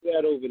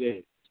over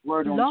there.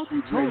 Word on Blog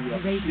the street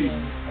Talk Radio.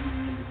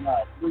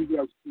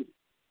 Radio City.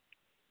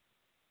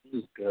 This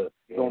is good.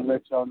 Gonna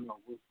let y'all know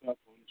what's up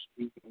on the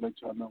street. Gonna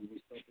let y'all know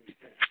what's up in the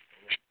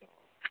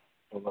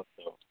Hold up,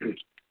 though. Let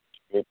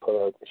me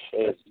pull out the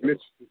shit.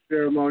 Mr.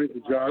 Ceremony for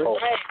Jari. Oh.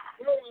 Hi,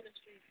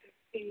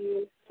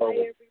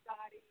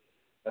 everybody.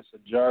 That's a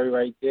Jari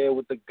right there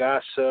with the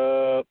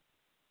gossip.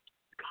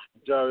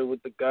 Jari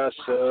with the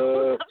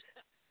gossip.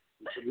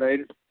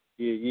 Ladies.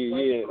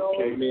 Yeah.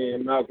 Came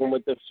in, Malcolm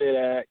with the fit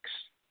axe.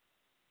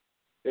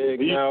 Big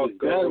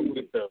Malcolm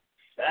with the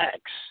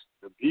facts.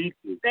 The beat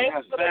is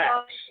Thanks for the facts.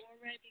 love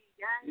already.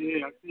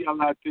 Yeah, I see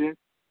y'all out there.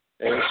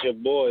 And it's your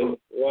boy,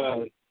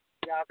 Wow.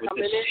 Y'all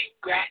coming in.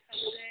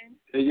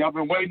 Hey, y'all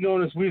been waiting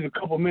on us. We was a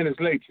couple minutes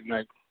late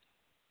tonight.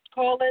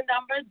 Call-in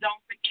number,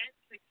 don't forget,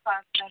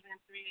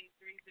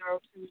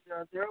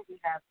 657-383-0200. We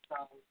have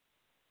some.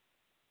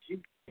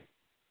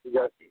 We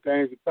got some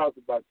things to talk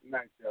about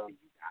tonight, y'all.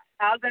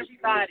 How's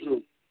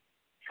everybody?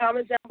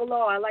 Comment down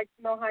below. I'd like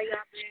to know how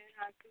y'all been.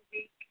 How's the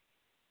week?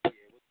 We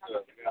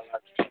got a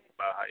lot to talk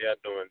about. How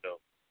y'all doing,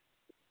 though?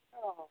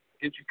 Oh.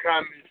 Get your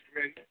comments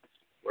ready.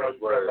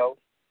 Word.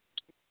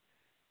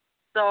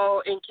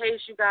 So, in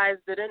case you guys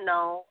didn't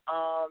know,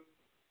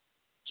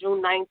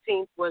 June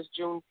 19th was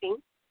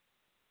Juneteenth.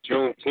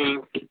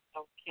 Juneteenth.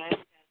 Okay.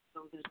 So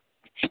this,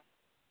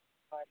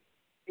 but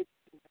it's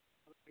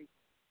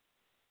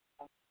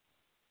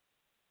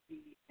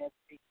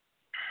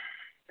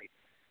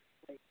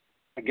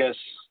I guess,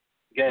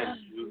 again,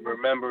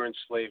 remembering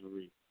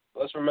slavery.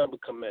 Let's remember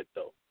Kemet,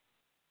 though.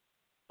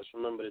 Let's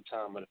remember the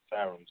time of the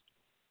pharaohs.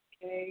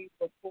 okay,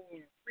 before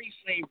free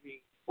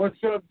slavery.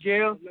 What's up,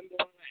 Gail? Remember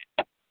all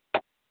that.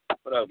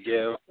 What up,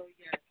 Gail? So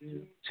yeah.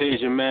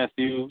 Tasia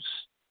Matthews.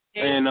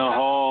 In the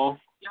hall.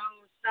 Yo,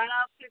 shout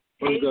out to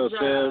What's up,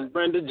 Sam?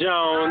 Brenda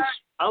Jones.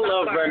 I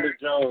love Brenda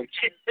Jones.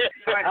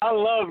 I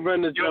love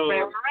Brenda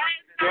Jones.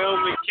 Gail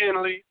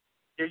McKinley.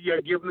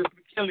 Yeah, give Miss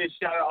McKinley a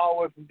shout out all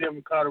the way from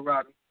Denver,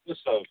 Colorado.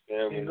 What's up,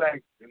 family? She's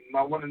like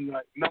my one of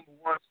the number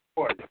one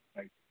supporters.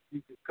 Like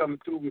she's just coming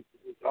through with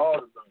all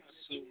the love.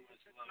 So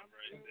much love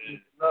right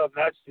there. Love,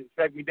 now she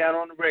tracked me down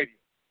on the radio.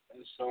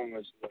 There's so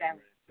much love right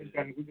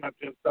there. We're gonna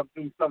do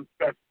something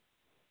special.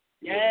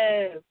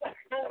 Yes.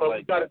 So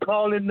we got a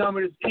call-in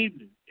number this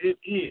evening. It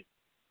is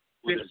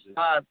What is it?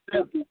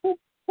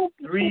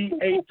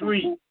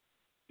 657-383-0200.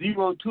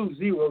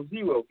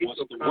 What's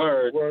the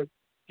word?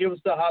 Give us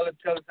a holler.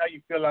 Tell us how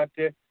you feel out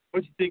there.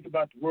 What you think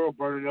about the world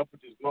burning up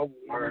with this global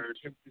warming?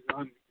 Temperatures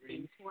 100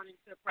 degrees. According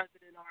to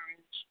President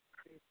Orange.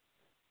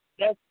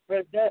 That's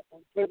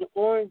President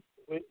Orange.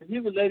 Is he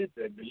related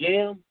to the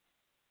yam?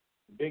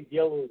 The big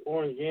yellow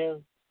orange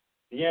yam?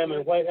 The yam in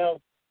the White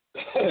House?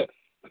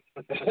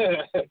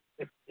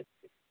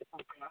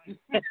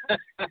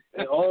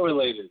 They're all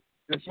related.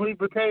 The sweet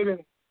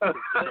potato?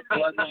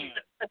 Bloodline.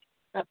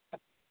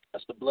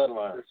 That's the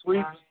bloodline. The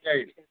sweet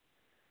potato.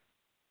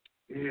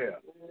 Yeah.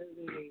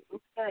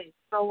 Okay,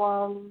 so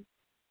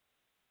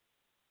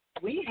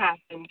we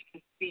happened to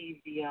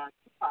see the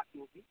Tupac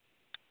movie.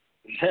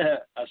 Yeah,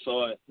 I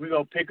saw it. We're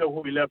going to pick up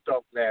where we left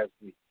off last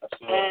week. I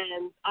saw it.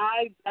 And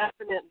I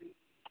definitely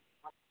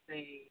want to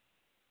say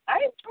I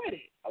enjoyed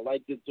it. I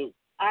liked it too.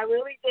 I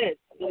really did,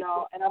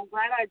 and I'm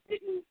glad I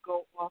didn't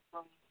go off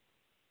of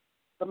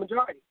the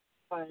majority.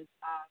 Because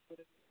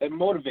It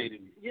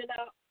motivated me.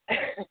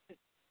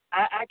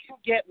 I can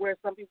get where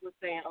some people are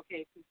saying,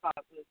 okay,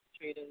 Tupac was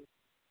portrayed as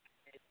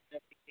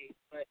that's the case,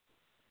 but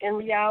in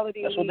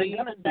reality, That's what they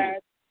gotta do.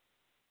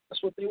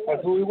 That's what they want.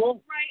 That's who we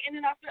want. Right, and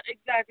then I feel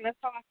exactly that's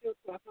how I feel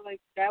too. I feel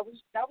like that was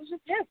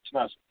just him. It's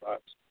not a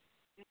surprise.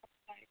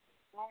 Like,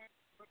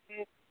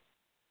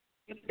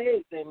 it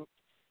is, and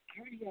I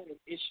already had an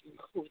issue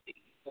with the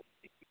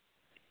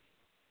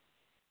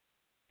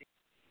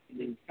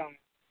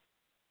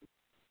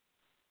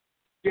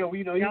Yeah, well,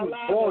 he was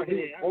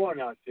born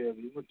out there.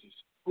 He went to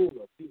school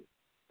up here,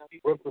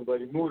 Brooklyn,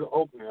 but he moved to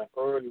Oakland at an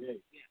early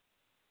age.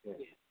 Yeah.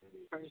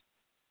 First,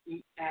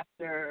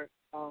 after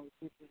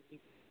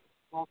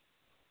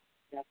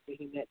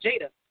he met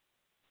Jada.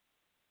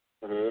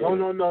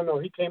 No.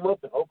 He came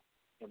up in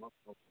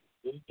Oakland.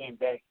 Then he came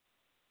back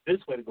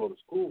this way to go to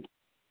school.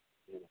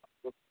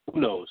 Who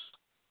knows?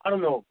 I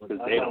don't know. Because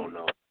they don't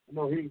know. I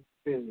know he's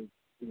been,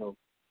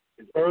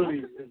 his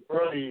early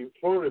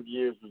formative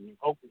years was in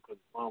Oakland because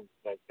his mom was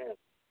Black Panther.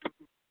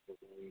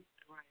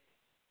 Right.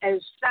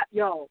 And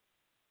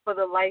for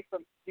the life of,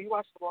 do you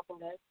watch The Walking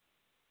Dead?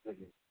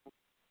 Mm-hmm.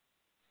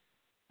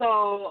 So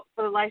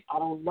for the life, I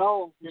don't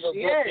know. She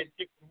is.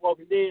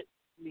 Walking Dead.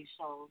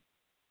 Michonne.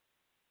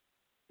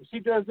 She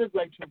does look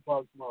like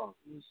Tupac's mom.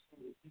 She is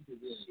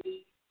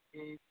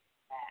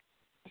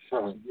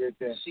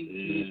that. She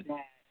is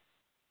that.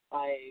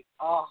 Like,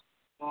 oh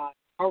God,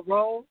 her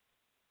role.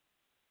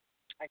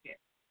 I can't.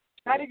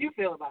 How did you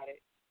feel about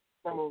it?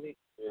 The movie.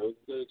 Yeah, it was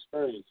a good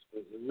experience.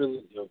 It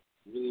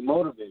really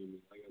motivated me.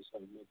 Like I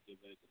said, I'm gonna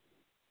get back.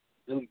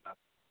 Really got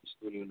the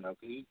studio now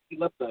because he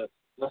left the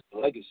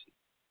legacy.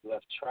 He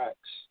left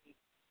tracks,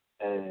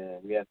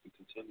 and we have to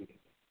continue.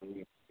 And we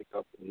have to pick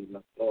up where he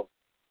left off.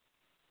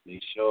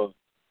 Make sure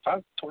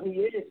About 20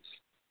 years.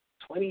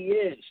 20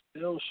 years.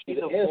 Still He's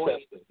the a boy.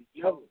 ancestor.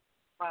 Yo,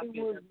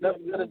 never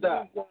gonna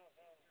die.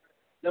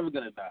 Never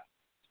gonna die.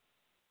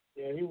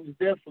 Yeah, he was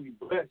definitely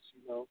blessed,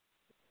 you know.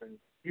 And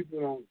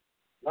a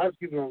lot of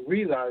people don't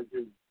realize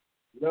his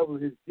level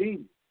of his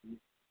genius.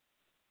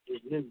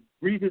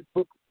 Read his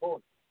book of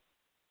poetry.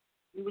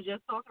 We were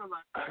just talking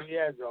about that. He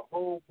has a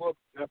whole book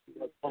of nothing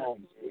but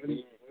poems.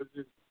 It's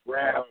just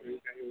rap and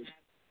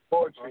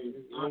poetry.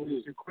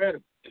 It's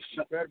incredible. It's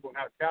incredible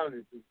how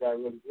talented this guy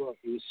really was.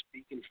 He was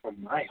speaking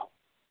from my heart.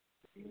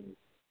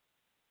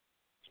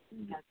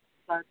 That's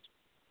such.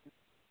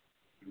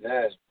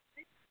 Yes.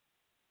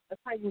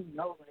 That's how you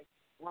know, like,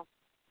 well,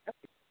 that's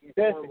a gift.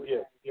 That's a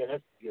gift. Yeah,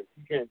 that's a gift.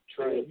 You can't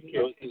train.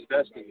 His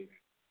destiny.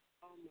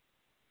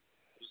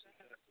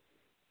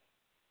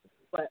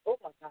 But oh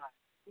my God,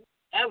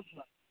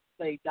 whoever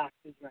say Dr.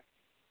 Dre,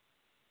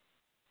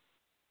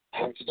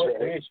 What's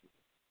the issue?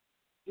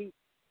 he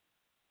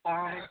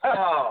fine.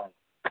 Oh.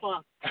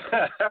 Fuck.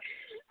 I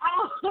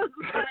was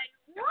like,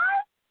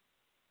 what?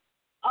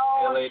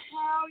 Oh, Yeah, lady.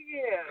 hell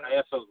yeah. How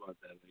y'all feel about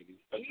that, lady?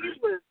 He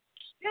was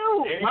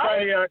cute.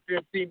 Anybody out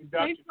there seen the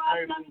Dr.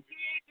 Dre 357 movie?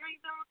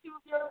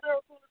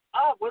 302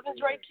 Oh, wasn't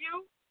Dre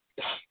cute?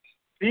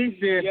 He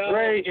said Yo,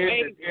 Dre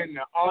baby. in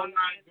the All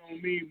Eyes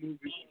on Me movie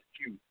was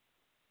cute.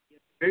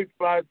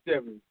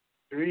 657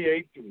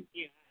 383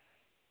 Yeah.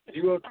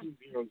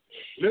 020.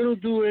 Little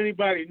do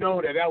anybody know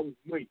that was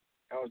me.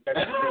 That's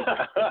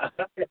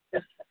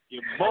me.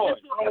 Your boy.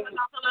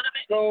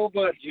 So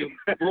much. Your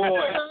boy.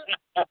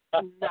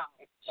 No.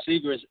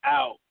 Secret's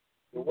out.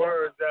 The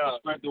word's out.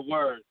 Spread the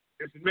word.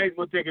 It's amazing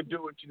what they can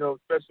do with,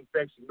 special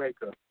effects and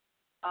makeup.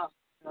 Oh,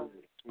 no.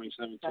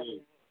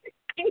 2017.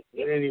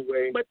 But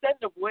anyway. But then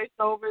the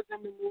voiceovers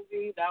in the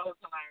movie, that was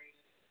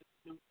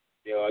hilarious.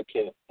 Yo, I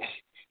can't.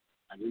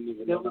 I didn't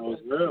even know that was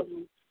real.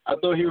 I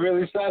thought he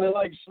really sounded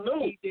like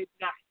Snoop. He did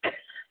not.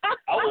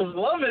 I was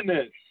loving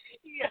it.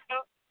 Yeah.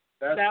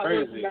 That's that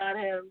crazy. was not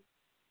him.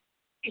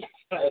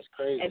 That's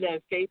crazy. And then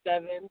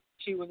K7,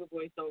 she was a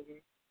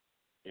voiceover.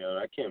 Yo,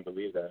 I can't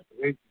believe that.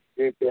 They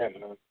did that,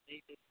 man.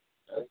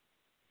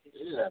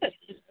 Yeah.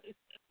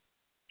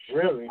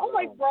 Really? I'm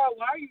like, bro,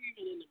 why are you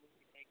even in the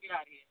movie? Like, get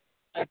out of here.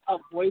 Like, a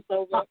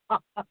voiceover.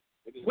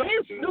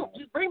 Where's Snoop?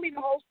 Just bring me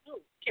the whole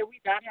Snoop. Can we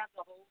not have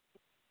the whole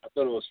Snoop? I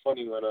thought it was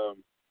funny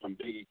when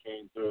Biggie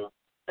came through.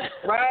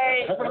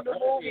 Right, from the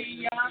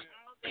movie, y'all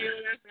out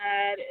there, that's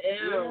bad.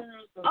 Ew.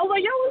 I was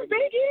like, yo, it's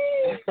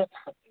Biggie.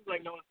 He's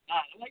like, no, it's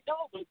not. I'm like,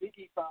 no, but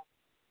Biggie from.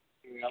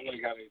 Yeah, I like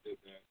how they did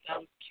that. That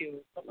was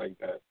cute. I like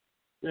that.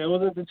 Yeah, it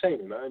was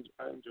entertaining. I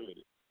enjoyed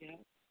it. Yeah.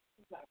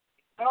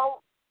 I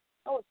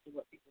want to see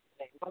what people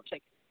say. I'll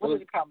check it. What are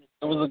the comments?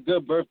 It was a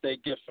good birthday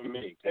gift for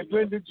me. Hey,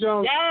 Brenda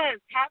Jones. Yes,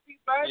 happy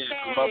birthday.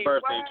 Yeah, for my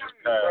birthday.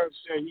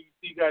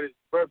 He got his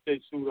birthday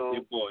suit on.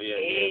 Your boy,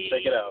 yeah.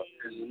 Check it out.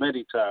 This is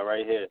midi tie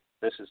right here.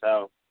 This is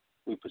how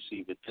we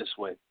perceive it this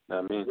way.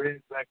 Know what I mean?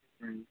 Red, black,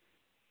 and green.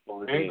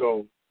 Over And there.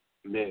 gold.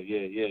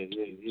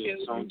 Yeah.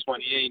 So I'm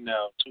 28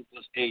 now. 2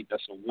 plus 8,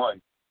 that's a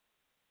 1.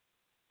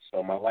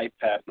 So my life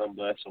path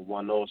number, that's a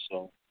 1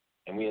 also.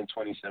 And we in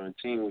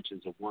 2017, which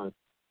is a 1.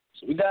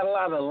 So we got a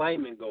lot of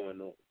alignment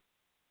going on.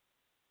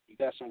 We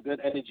got some good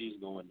energies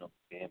going on,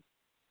 man.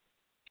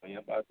 So you're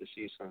about to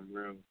see some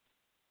real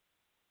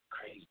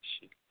crazy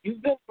shit.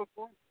 You've been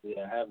performing.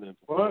 Yeah, I have been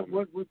performing.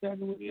 What's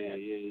happening with that?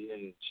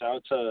 Yeah. Shout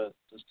out to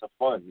just to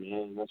fun,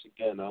 man. Once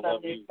again, I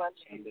love you.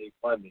 Sunday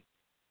Funday.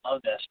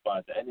 Love that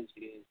spot. The energy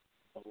is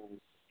so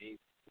amazing.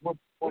 What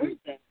is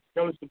that?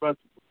 Tell us about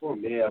the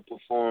performance. Yeah, I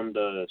performed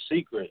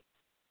Secret.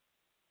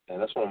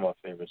 And that's one of my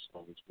favorite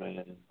songs,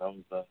 man. That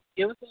was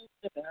Give us a little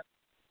bit of that.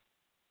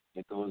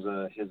 It goes,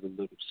 here's a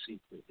little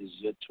secret. It's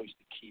your choice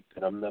to keep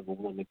it. I'm never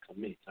one to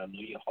commit. I know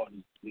your heart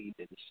is bleeding.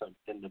 There's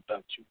something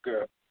about you,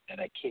 girl, that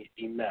I can't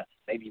deny.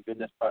 Maybe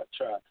even if I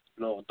try,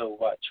 no, though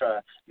I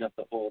try,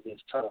 nothing all this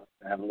time.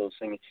 I have a little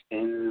singing.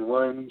 In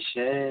one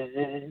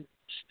chance,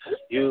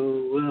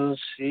 you will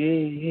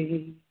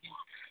see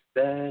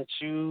that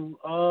you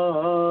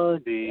are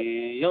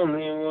the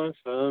only one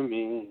for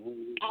me.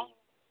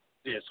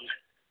 Yes.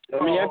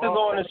 I mean, I can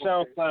go on the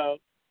SoundCloud.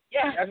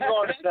 Yeah. I can go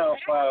on the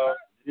SoundCloud.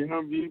 You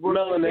know,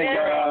 Melanin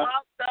guy.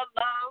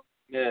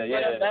 Yeah.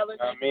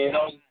 I I mean,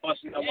 I was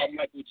busting up my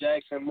Michael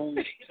Jackson moves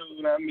too.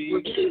 You know what I mean?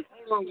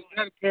 Hold on, was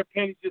that a pair of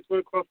panties just went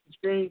across the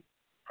screen?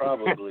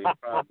 Probably.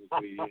 Yeah.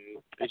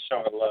 They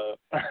showing love.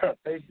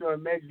 They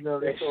showing major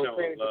love. They showing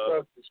panties love.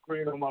 across the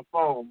screen on my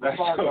phone. My That's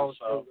phone what's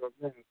don't up. show up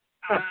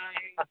now.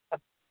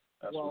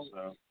 That's what's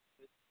up.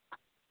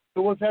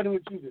 So what's happening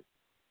with you this?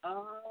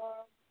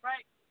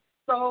 Right.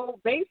 So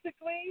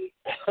basically,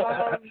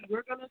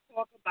 we're going to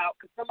talk about,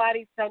 because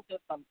somebody sent us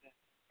something,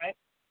 right?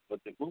 But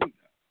the movie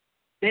got.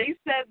 They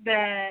said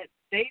that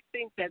they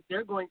think that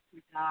they're going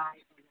to die.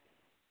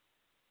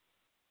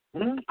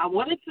 I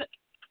wanted to.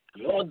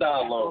 You all die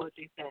That's alone. what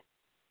they said.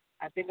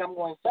 I think I'm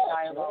going to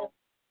die alone.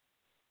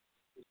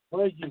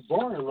 Well, you're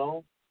born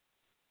alone.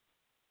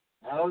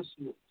 How's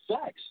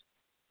sex?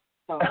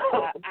 So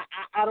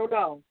I don't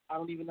know. I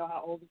don't even know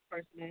how old this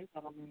person is.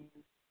 I don't know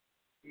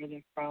where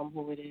they're from,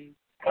 who it is.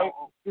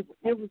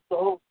 Give us the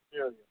whole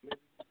scenario.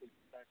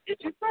 It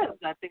just says,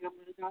 I think I'm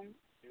going to die.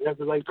 You have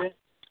it like that?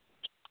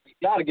 You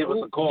gotta give us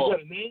a call. You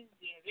got a name?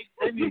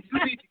 Yeah, you need to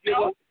give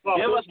us a call.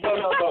 Give us a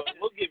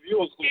We'll give you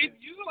a call. If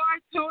you are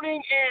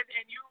tuning in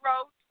and you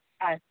wrote,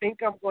 I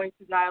think I'm going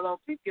to die alone,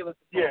 please give us a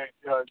call.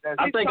 Yeah,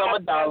 I think I'm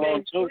going to die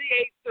alone too.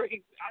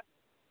 383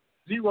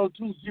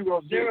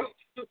 0200.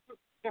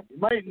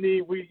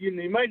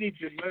 You might need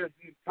to let us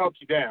talk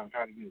you down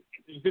how to do it.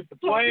 Is this a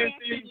plan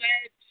thing?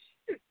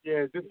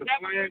 Yeah, is this a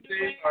plan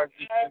thing, or is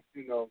this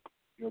just,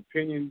 your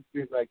opinion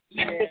is like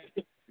because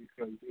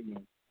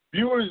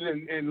viewers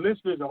and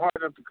listeners are hard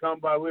enough to come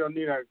by. We don't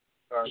need our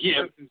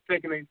listeners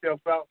taking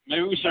themselves out.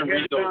 Maybe we should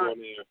read those on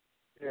there.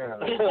 Yeah, a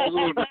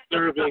little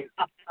disturbing.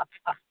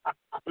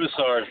 We're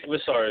sorry.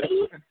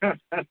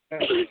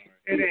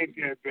 It ain't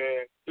that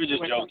bad. We're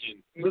just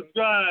joking.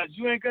 Besides,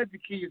 you ain't got to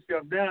kill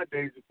yourself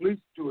nowadays. The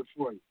police do it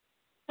for you.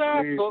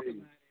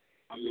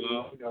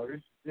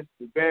 This is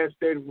the bad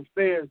state of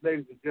affairs,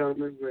 ladies and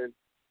gentlemen, when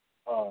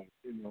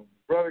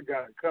brother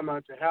got to come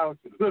out the house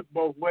and look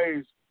both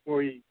ways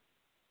before he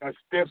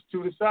steps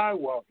to the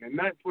sidewalk, and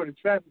not for the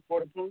traffic, for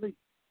the police.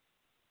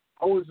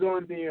 I was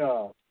on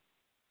the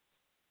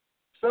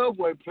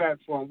subway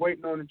platform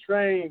waiting on the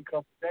train a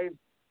couple of days,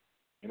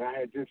 and I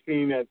had just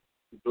seen that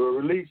the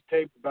release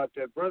tape about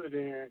that brother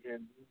there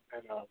in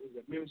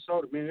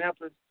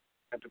Minneapolis,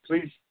 that the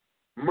police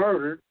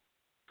murdered,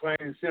 plain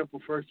and simple,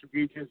 first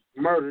degree, just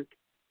murdered.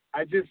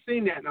 I just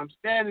seen that, and I'm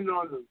standing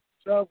on the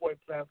subway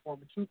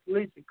platform, and two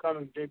police are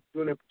coming, they're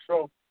doing their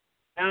patrol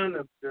down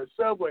the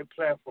subway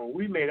platform.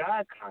 We made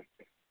eye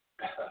contact,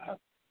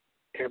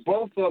 and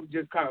both of them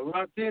just kind of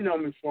locked in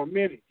on me for a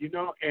minute,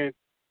 and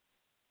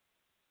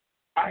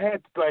I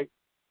had to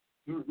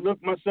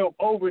look myself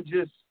over and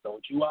just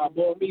don't you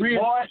eyeball me,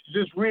 boy.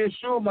 Just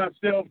reassure myself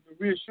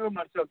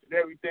that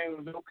everything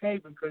was okay,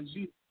 because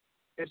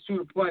it's to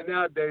the point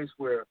nowadays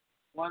where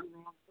one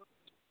wrong.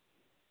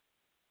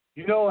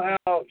 You know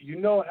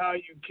how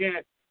you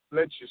can't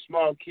let your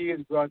small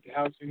kids go out the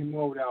house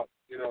anymore without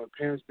the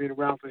parents being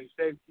around for their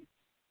safety.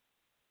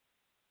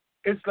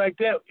 It's like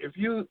that. If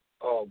you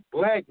a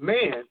black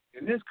man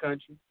in this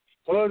country,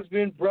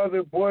 husband,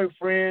 brother,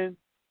 boyfriend,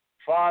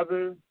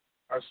 father,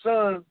 or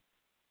son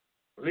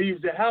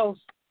leaves the house,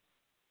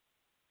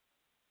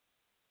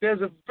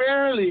 there's a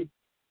fairly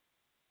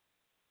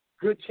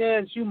good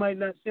chance you might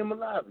not see him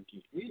alive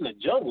again. We in the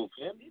jungle,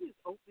 fam. It is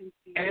open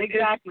season. And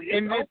exactly.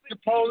 It's the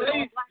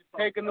police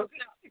taking us.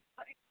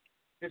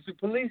 It's the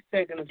police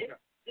taking us out.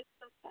 It's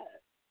so sad.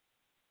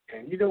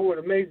 And what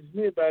amazes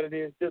me about it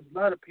is there's a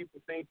lot of people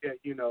think that,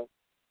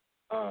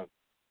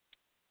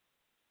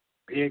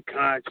 being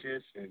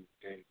conscious and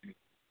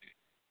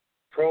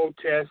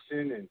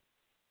protesting and,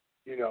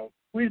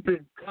 we've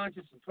been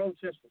conscious and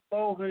protest for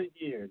 400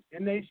 years,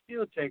 and they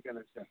still taking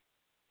us out.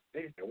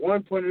 At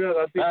one point or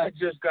another, I think we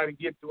just got to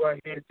get through our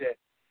head that,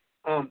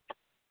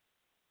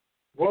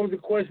 what was the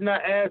question I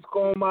asked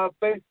on my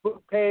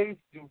Facebook page?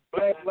 Do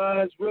Black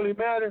lives really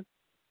matter?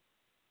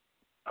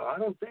 I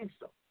don't think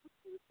so.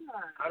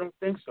 I don't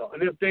think so.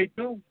 And if they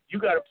do, you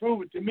got to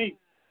prove it to me,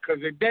 because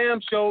the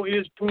damn show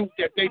is proof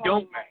that they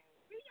don't matter.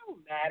 We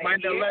don't matter. You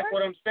might not like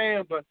what I'm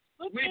saying, but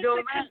we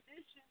don't matter.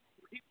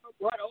 We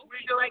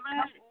don't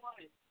matter.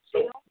 They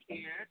don't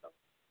care.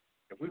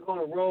 If we're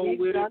gonna roll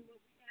with it,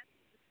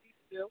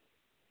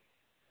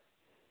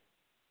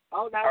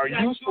 our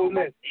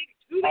usefulness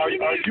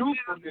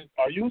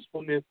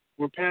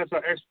will pass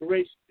our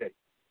expiration date.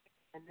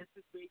 And this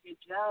is where your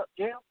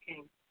jail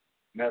came.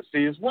 Now,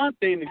 see, it's one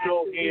thing to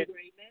go ahead.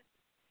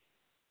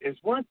 It's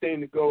one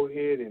thing to go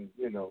ahead and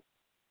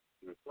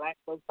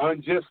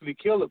unjustly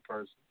kill a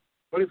person,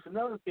 but it's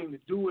another thing to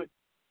do it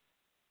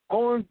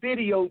on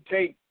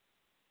videotape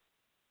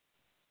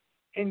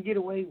and get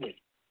away with it.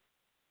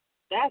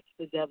 That's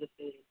the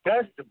devastating.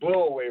 That's the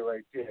blowaway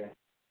right there.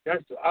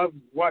 I've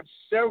watched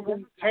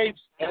several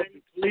tapes of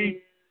the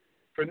police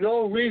for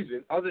no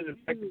reason other than the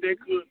fact that they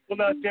could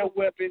pull out their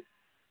weapon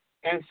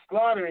and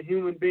slaughter a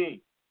human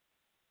being,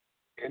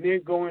 and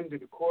then go into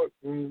the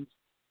courtrooms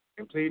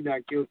and plead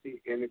not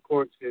guilty, and the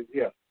court says,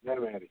 yeah, let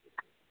him out of here.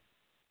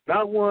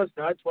 Not once,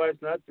 not twice,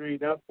 not three,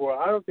 not four.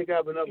 I don't think I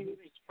have enough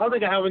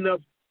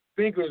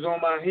fingers on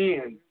my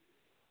hands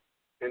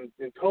and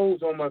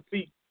toes on my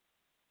feet.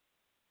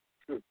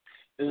 This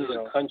is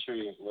a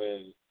country where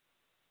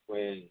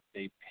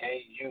they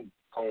pay you to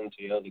come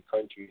to other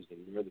countries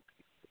and murder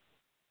people.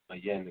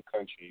 But yeah, in the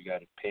country, you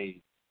got to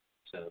pay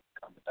to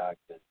become a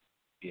doctor,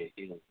 be a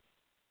healer.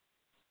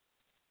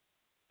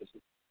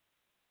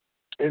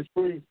 It's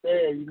pretty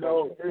sad,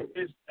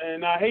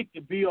 and I hate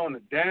to be on a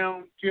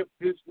down tip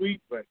this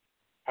week, but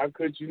how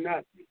could you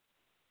not be?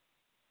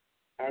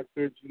 How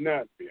could you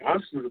not be? I'm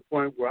to the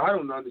point where I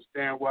don't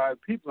understand why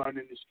people aren't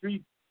in the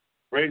street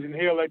raising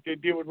hell like they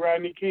did with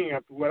Rodney King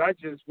after what I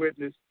just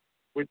witnessed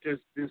with this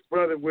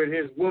brother with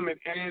his woman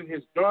and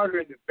his daughter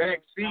in the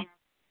back seat,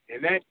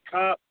 and that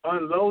cop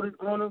unloaded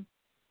on him,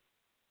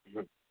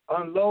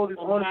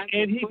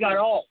 and he got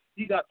off.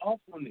 He got off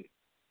on it.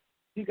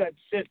 He got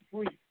set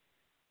free.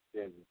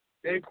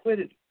 They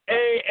acquitted him.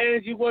 Hey,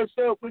 Angie, what's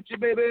up with you,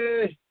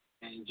 baby?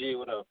 Angie,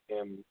 what up,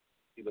 family?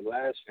 See, the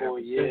last 4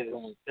 years.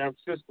 San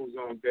Francisco's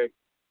on deck.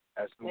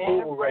 That's some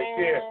cool right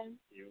there.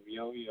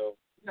 Yo.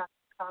 Not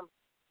common.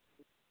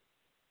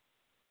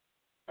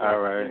 All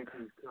right.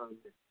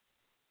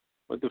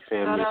 What the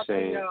family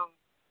saying?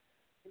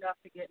 You're not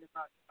forgetting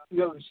about you.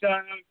 Yo,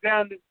 Sean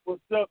Alexander,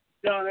 what's up?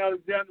 Sean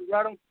Alexander,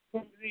 right on the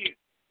in.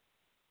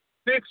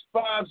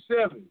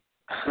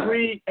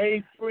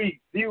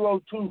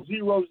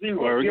 657-383-0200.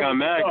 Well, we got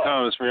mad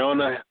comments.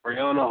 Rihanna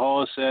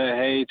Hall said,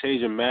 hey,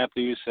 Tasia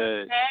Matthews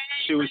said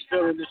she was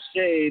still in the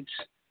shades.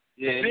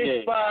 Yeah.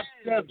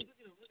 657.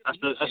 That's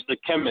the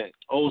Kemet,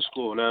 old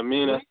school. Know what I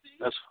mean?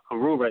 That's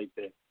Haru right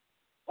there.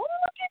 Oh,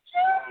 look at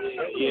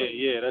you.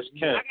 Yeah, that's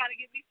Kim. I gotta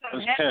get me some.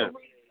 That's Kim.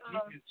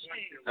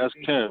 That's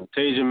Kim.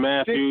 Tasia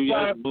Matthews,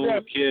 yes,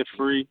 Boo, Kid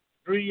Free.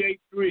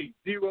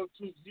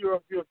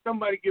 383-0200.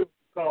 Somebody give us a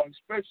call.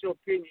 Express your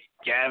opinion.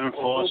 Gavin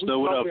Foster,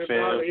 what up,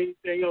 fam?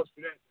 Anything else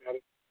for that matter.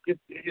 Is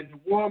it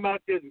warm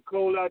out there? Is it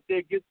cold out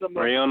there? Get some.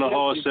 Rihanna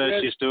Hall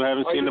says she still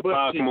haven't seen the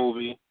Pac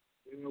movie.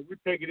 You know, we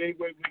take it any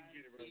way we can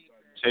get it.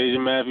 Tasia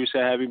Matthews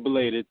said, happy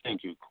belated.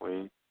 Thank you,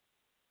 Queen.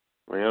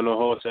 Rihanna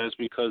Hall says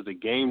because the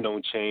game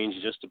don't change,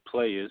 just the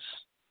players.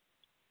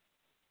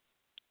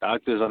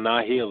 Doctors are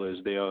not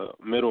healers. They are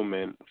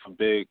middlemen for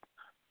big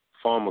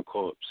pharma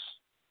corps.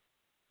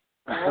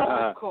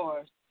 Of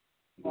course.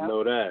 You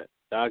know that.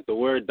 The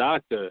word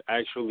doctor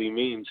actually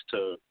means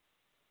to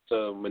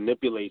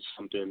manipulate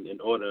something in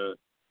order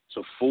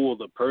to fool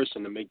the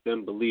person to make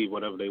them believe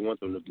whatever they want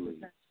them to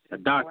believe. A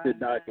doctor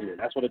document.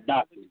 That's what a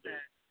doctor does.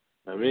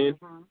 I mean,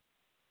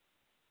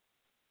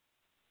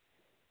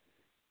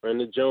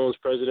 Brenda Jones,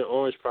 President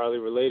Orange, probably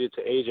related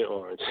to Agent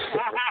Orange.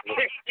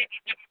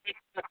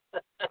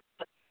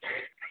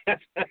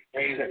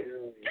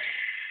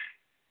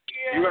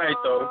 You're right,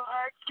 though.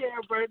 I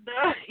can't,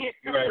 Brenda.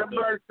 You're right,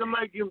 though.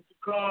 Somebody give us a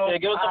call. Yeah,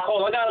 give us a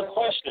call. I got a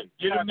question.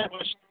 Give me a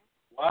question.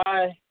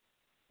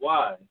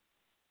 Why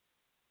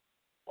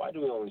do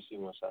we only see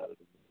one side of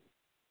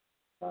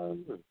the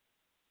moon?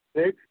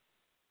 6,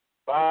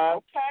 5,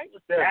 Okay.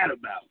 What's that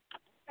about?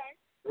 Okay.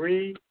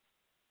 3,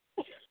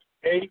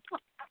 8.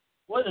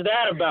 What's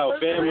that about,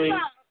 family?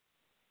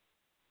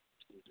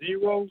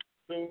 0,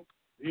 2,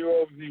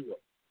 0, 0.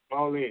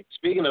 All in.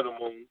 Speaking of the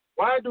moon.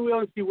 Why do we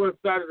only see one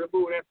side of the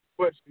moon? That's the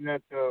question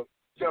that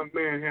young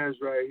man has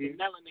right here.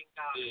 Melanin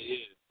God. Yeah.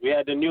 We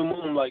had the new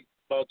moon like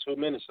about 2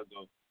 minutes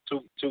ago.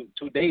 2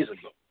 days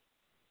ago.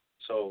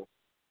 So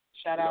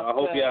Shout out I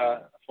hope to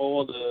y'all,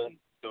 all the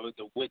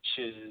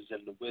witches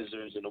and the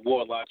wizards and the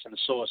warlocks and the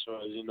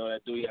sorcerers,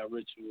 that do y'all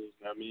rituals, you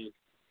know what I mean?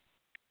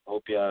 I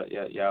hope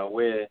y'all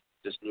aware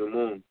this new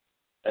moon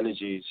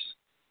energies.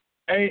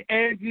 Hey,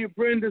 Angie,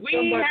 Brenda,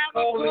 somebody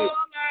call in.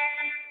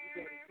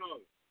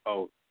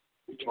 Oh.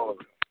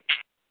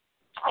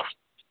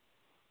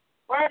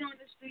 Word on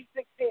the street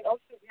 16. Oh,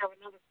 shit, we have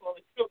another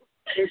caller, too.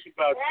 It's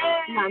about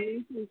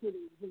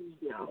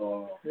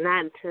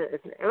Not to.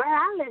 Well, I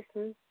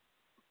listen.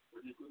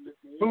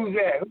 Who's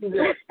that?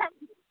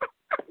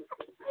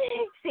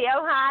 See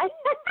how high?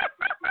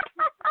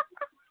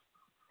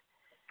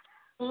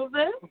 Who's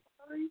this?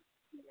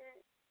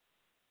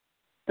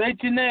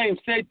 State your name.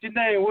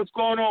 What's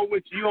going on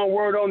with you? You on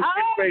Word on the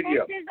Street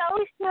Radio? This is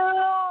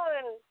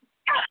Ocean.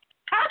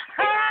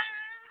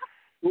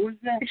 Who's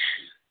that?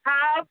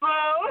 Hi, Bo.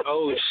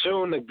 Oh,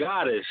 Shun the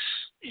goddess.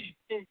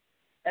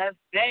 That's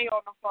Jay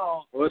on the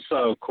phone. What's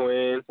up,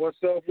 Queen? What's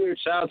up with you?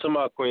 Shout out to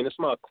my queen. It's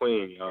my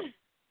queen, y'all.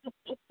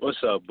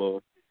 What's up,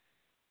 boo?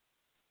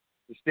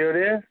 You still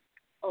there?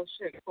 Oh,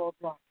 shit, call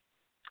drop.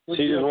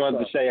 She just wanted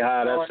to say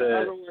hi. That's it.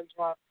 Another one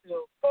dropped,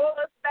 too. Call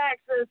us back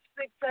to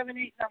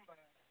 678 number.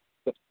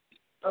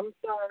 I'm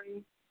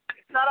sorry.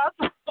 It's not our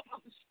phone.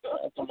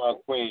 That's to my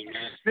queen,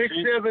 man.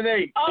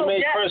 678. She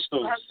make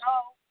crystals.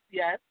 Hello.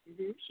 Yes.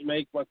 Mm-hmm. She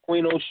make my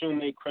Queen Oshun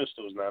make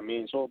crystals. Now, I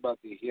mean, it's all about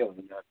the healing.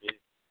 You know what I mean?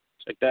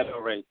 Check that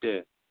out right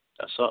there.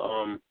 That's a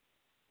I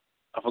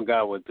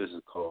forgot what this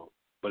is called,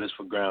 but it's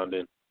for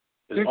grounding.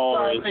 It's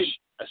orange.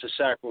 That's a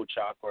sacral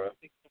chakra.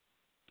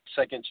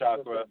 Second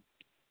chakra.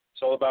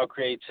 It's all about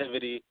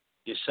creativity,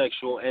 your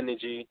sexual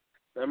energy.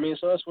 I mean,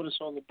 so that's what it's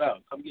all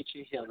about. Come get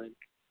your healing.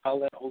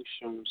 Holla at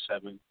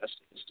Oshun7. That's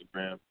the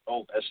Instagram.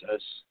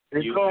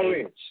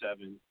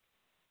 OSSUA7.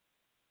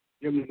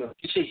 Give me the.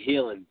 Get your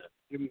healing done.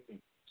 Give me the.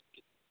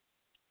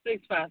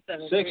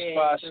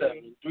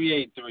 657.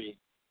 657-383.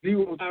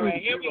 0200. All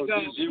right, here we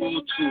go.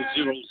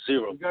 0200.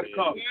 You got to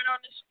call. You're on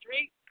the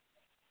street.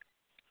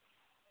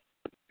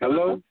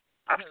 Hello?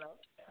 Hello.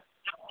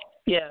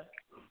 Yeah.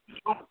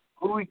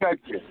 Who we got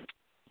here?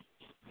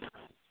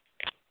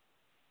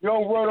 You're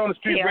on Word on the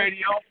Street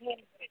Radio.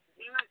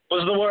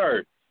 What's the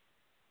word?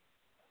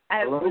 I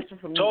have a question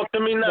from Talk to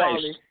me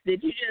nice.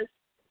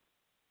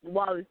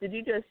 Wallace, did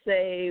you just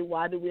say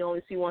why do we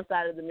only see one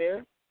side of the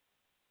mirror?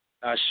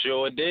 I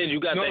sure did. You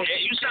got No, the.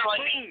 You sound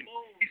like moon.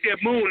 He said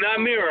moon,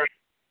 not mirror.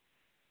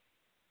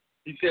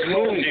 He said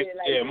moon.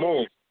 Yeah,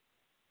 moon.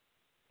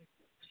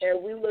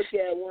 and we look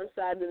at one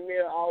side of the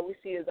mirror, all we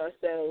see is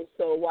ourselves.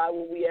 So why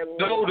would we ever?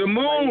 No, the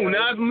moon,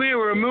 not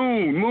mirror,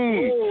 moon.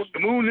 The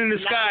moon in the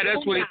sky.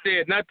 That's what he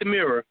said, not the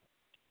mirror.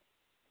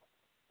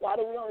 Why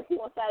do we only see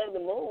one side of the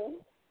moon?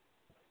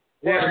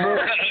 Yeah,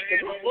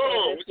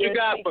 whoa, what you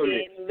got for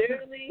me?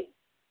 Literally,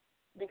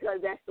 because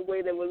that's the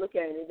way that we're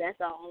looking at it.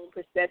 That's our own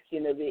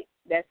perception of it.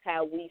 That's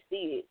how we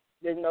see it.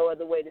 There's no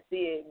other way to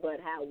see it but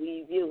how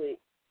we view it.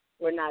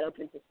 We're not up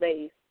into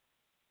space.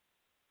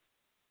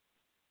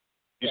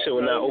 You said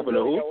we're not open to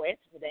who? No answer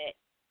for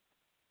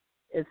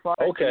that. As far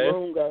as the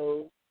moon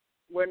goes,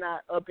 we're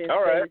not up in space.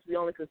 Right. We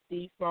only can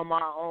see from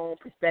our own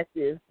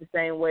perspective the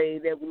same way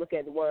that we look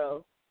at the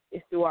world.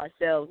 It's through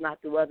ourselves,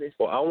 not through others.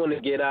 Well, I want to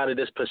get out of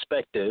this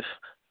perspective.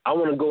 I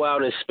want to go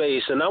out in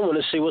space, and I want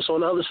to see what's on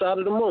the other side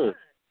of the moon.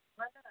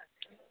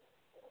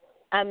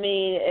 I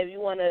mean, if you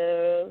want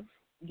to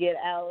get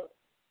out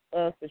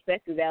of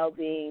perspective, that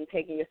being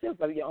taking yourself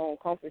out of your own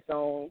comfort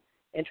zone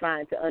and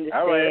trying to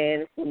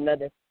understand from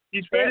another.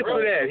 He's ready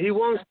for that. He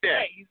wants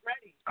that. He's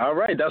ready. All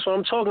right, that's what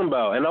I'm talking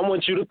about, and I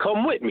want you to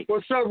come with me.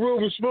 What's up,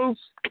 Ruben Smooth?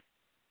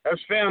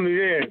 That's family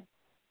there.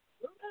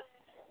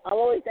 I'm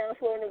always down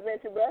for an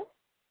adventure, bro.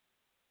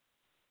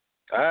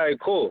 All right,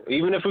 cool.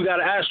 Even if we got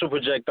an astral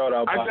projector out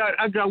our pocket.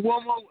 I got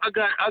one more. I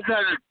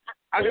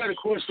got a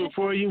question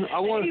for you.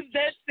 He's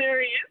that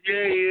serious.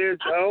 Yeah, he is.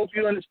 I hope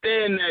you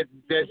understand that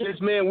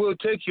this man will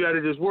take you out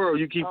of this world.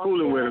 You keep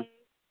fooling with him.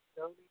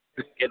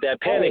 Get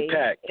that panic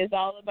pack. It's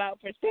all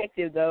about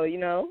perspective, though. You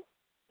know,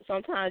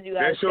 sometimes you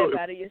gotta step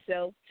out of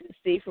yourself to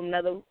see from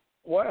another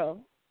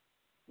world.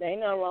 There ain't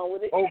nothing wrong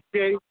with it.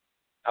 Okay.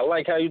 I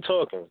like how you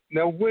talking.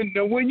 Now, when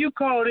you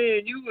called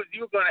in, you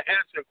were gonna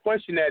answer a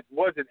question that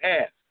wasn't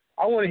asked.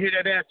 I want to hear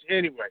that answer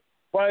anyway.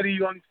 Why do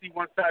you only see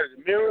one side of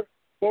the mirror?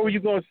 What were you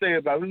going to say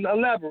about it?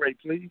 Elaborate,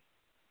 please.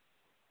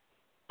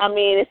 I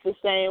mean, it's the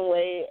same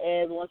way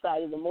as one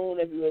side of the moon.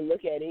 If you really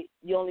look at it,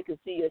 you only can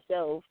see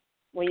yourself.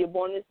 When you're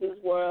born into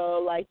this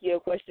world, like your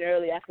question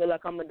earlier, I feel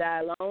like I'm going to die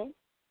alone.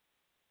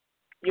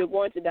 You're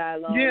going to die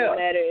alone. Yeah. No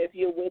matter if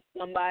you're with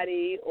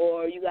somebody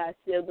or you got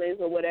siblings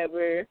or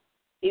whatever.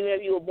 Even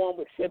if you were born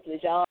with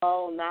triplets,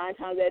 y'all 9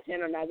 times out of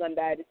 10 are not going to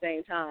die at the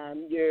same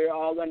time. You're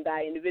all going to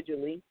die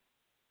individually.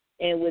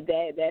 And with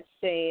that, that's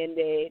saying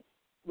that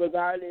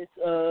regardless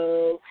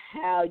of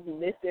how you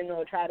listen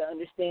or try to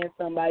understand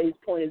somebody's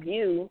point of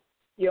view,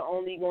 you're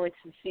only going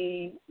to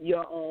see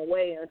your own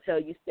way until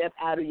you step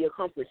out of your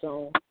comfort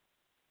zone.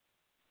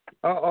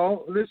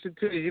 Listen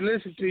to you.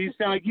 You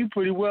sound like you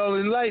pretty well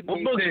enlightened.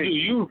 What book do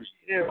you read?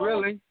 Yeah,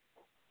 really.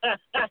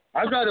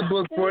 I got a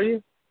book for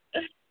you.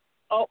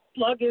 Oh,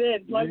 plug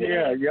it in.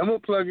 Yeah, I'm gonna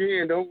plug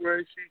it in. Don't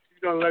worry.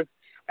 She's gonna like.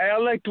 Hey, I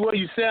like the way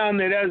you sound.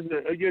 That as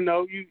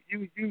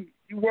you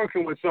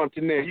working with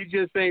something there. You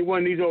just ain't one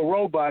of these old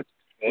robots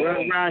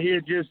running around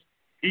here just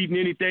eating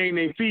anything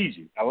they feed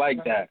you. I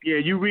like that. Yeah,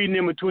 you reading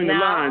in between the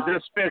lines.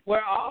 That's special.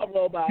 We're all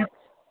robots.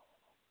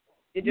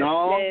 It just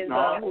depends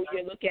on who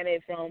you're looking at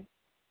it from.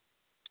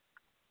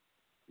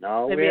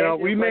 No,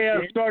 we may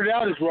have started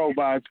out as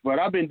robots, but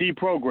I've been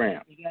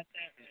deprogrammed. You got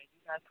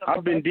that right.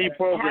 I've been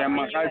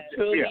deprogrammed. How do you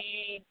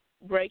truly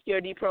break your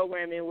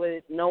deprogramming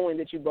with knowing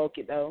that you broke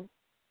it, though?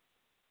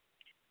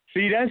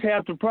 See, that's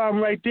half the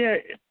problem right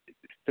there.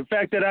 The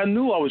fact that I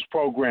knew I was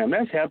programmed,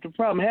 that's half the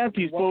problem. Half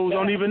these fools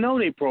don't even know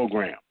they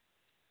programmed.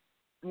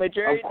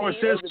 Majority of course,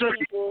 there's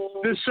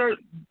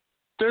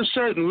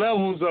certain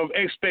levels of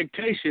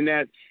expectation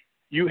that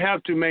you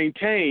have to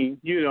maintain,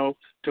 to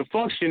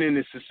function in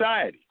the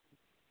society.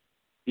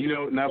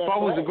 Now if I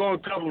was to go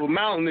on top of a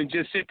mountain and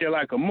just sit there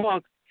like a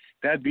monk,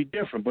 that'd be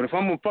different. But if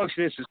I'm going to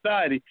function in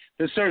society,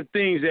 there's certain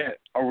things that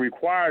are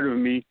required of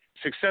me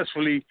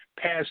successfully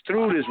pass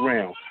through this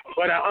realm.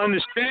 But I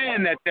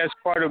understand that that's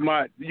part of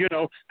my,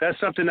 that's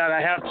something that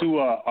I have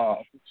to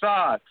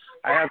facade.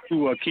 I have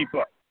to keep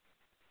up.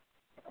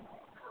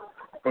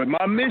 But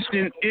my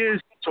mission is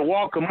to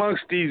walk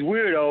amongst these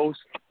weirdos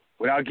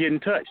without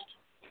getting touched.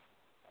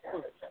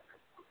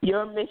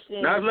 Your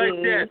mission not like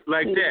is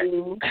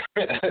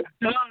that.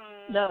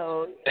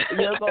 No,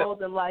 your goal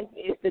in life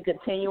is to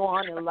continue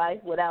on in life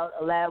without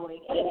allowing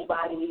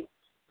anybody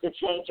to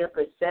change your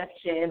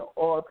perception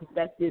or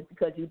perspective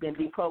because you've been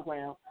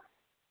deprogrammed.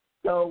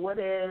 So what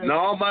is...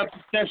 No, my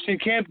perception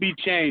can't be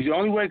changed. The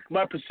only way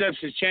my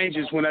perception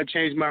changes is when I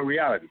change my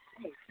reality.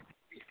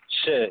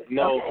 Shit,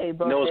 no, okay,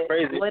 but it's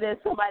crazy. What if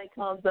somebody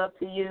comes up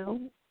to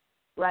you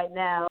right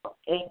now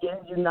and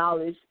gives you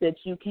knowledge that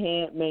you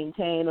can't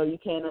maintain or you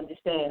can't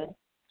understand?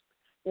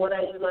 What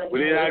are you going to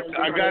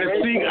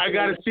do? I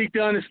gotta seek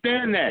to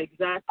understand that.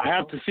 Exactly. I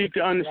have to seek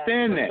to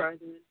understand that.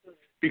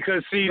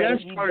 Because, see,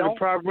 that's part of the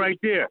problem right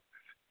there.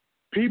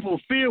 People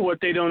fear what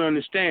they don't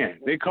understand.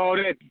 They call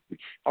that,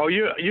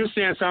 you're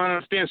saying something I don't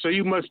understand, so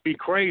you must be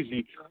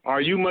crazy,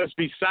 or you must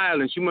be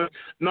silent.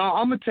 No,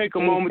 I'm going to take a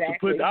moment to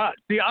put, I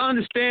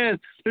understand,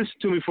 listen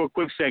to me for a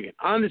quick second.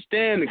 I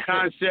understand the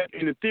concept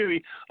and the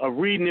theory of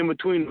reading in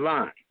between the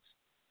lines.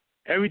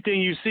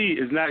 Everything you see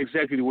is not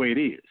exactly the way it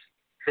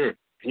is.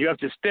 You have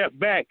to step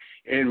back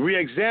and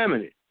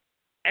re-examine it.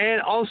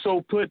 And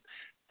also put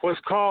what's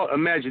called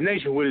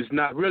imagination, what is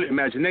not really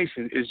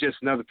imagination, is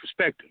just another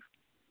perspective.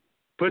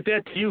 Put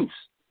that to use.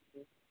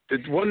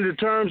 One of the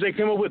terms they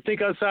came up with,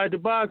 think outside the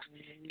box,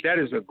 that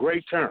is a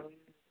great term.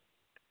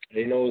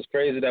 You know, it's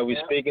crazy that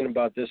we're speaking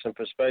about this in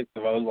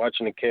perspective. I was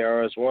watching the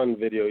KRS-One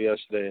video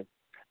yesterday,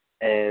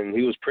 and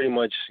he was pretty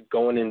much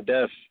going in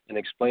depth and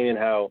explaining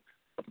how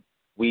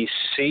we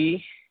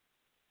see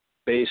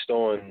based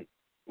on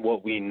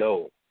what we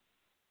know.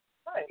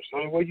 Right.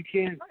 Only way you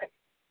can.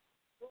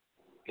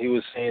 He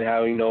was saying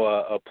how, you know,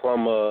 a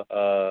plumber,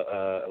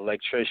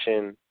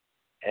 electrician,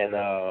 and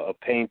a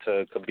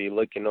painter could be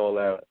looking all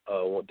at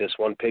this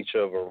one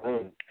picture of a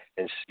room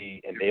and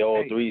they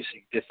all three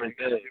see different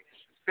things.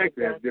 That's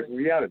different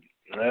reality.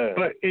 Yeah.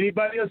 But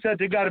anybody else out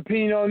there got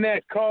opinion on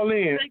that? Call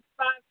in.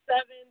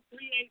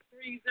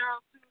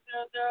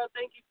 657-383-0200.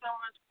 Thank you so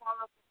much for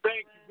calling.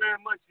 Thank you very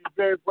much. It's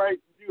very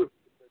bright and beautiful.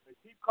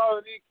 Keep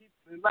calling in, keep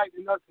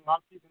enlightening us, and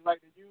I'll keep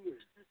enlightening you.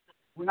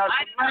 We're not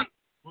tonight.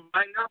 We'll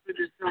lighten up in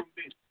this some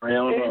bitch.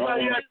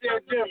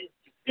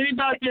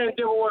 Anybody out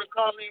there want to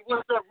call in?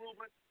 What's up,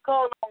 Ruben?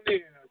 Call on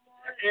in.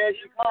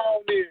 Ashley,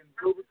 call in.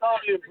 Ruben, call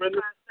in,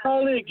 brother.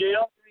 Call in,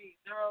 Gail.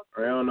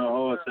 Ray on the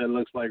horse that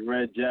looks like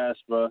red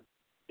jasper.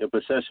 Your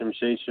perception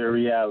shapes your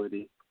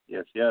reality.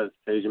 Yes.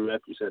 Tasia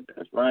Matthews said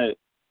that's right.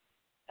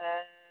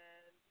 And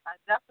I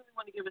definitely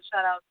want to give a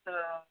shout out to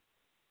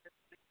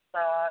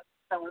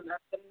someone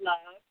that's in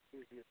love.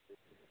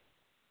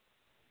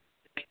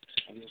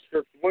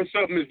 What's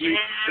up, Ms. Lee?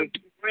 And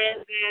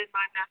Brandon,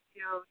 my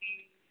nephew,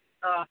 he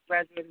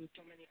graduated with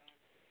so many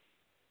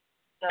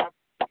honors.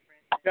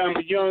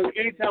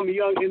 Anytime a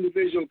young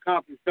individual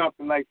accomplishes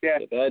something like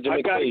that,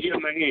 I got to give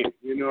him a hand.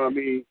 You know what I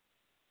mean?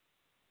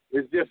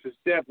 It's just a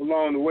step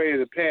along the way of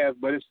the path,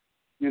 but it's,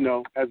 you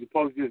know, as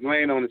opposed to just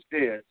laying on the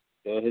stairs.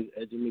 So his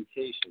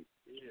education.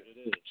 Yeah, it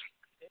is.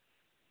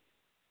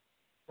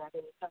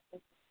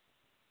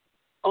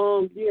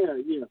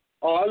 Yeah.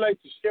 Oh, I'd like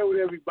to share with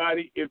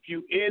everybody, if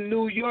you in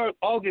New York,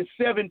 August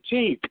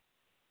 17th,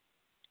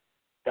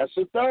 that's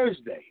a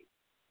Thursday,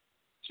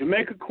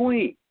 Jamaica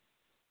Queen,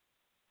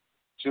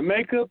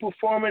 Jamaica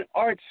Performing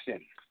Arts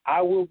Center,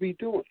 I will be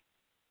doing.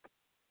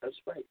 That's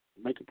right,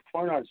 Jamaica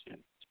Performing Arts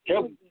Center.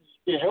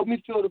 Help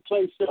me fill the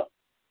place up.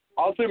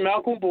 Author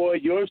Malcolm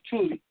Boyd, yours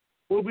truly,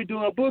 will be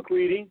doing a book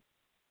reading,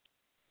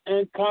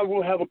 and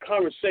we'll have a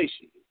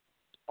conversation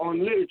on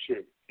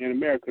literature in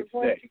America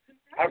today.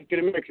 African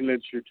American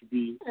literature to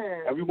be.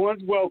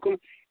 Everyone's welcome.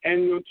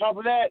 And on top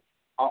of that,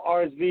 our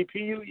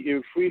RSVP,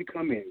 you're free to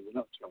come in. We're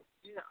not trouble.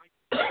 Yeah.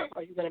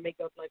 Are you going to make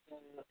up like an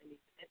event?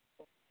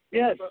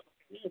 Yes.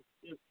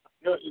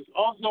 It's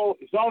also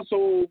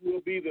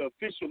will be the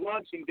official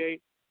launching day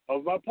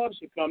of our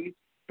publishing company,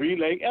 Three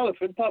Leg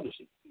Elephant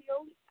Publishing.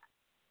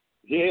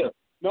 Yeah.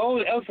 No,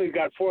 the elephant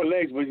got 4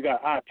 legs, but he's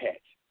got an eye patch.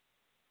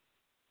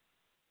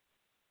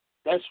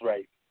 That's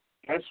right.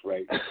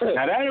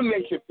 Now that'll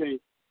make you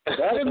think.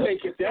 That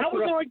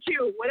was on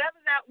cue. Whatever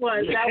that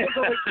was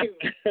on cue.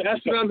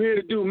 That's what I'm here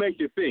to do, make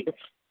you think.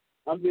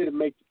 I'm here to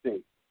make you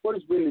think. What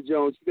is Brenda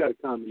Jones? You got a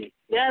comment.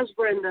 Yes,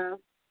 Brenda.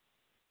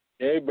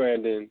 Hey,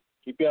 Brandon.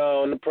 Keep your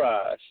eye on the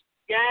prize.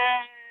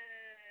 Yes.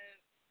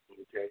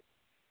 Okay.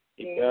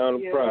 Keep your eye on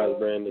the prize,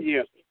 Brandon.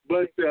 Yeah.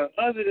 But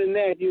other than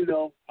that, you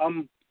know,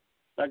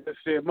 like I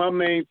said, my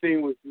main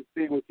thing was to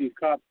see what these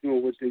cops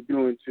doing, what they're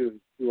doing to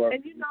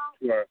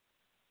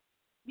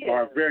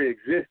our very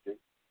existence.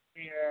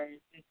 There's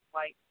this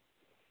white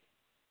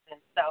in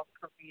South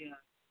Korea,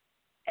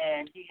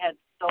 and he had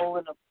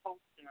stolen a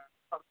poster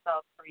from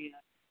South Korea,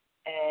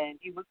 and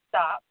he was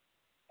stopped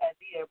at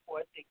the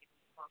airport thinking he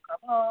was going to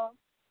come home.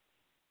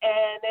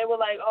 And they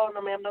were like, "Oh, no,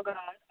 ma'am, no, God,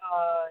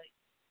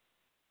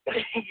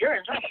 you're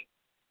in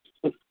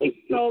trouble."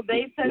 So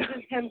they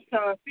sentenced him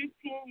to 15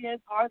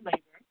 years hard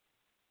labor.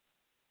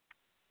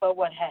 But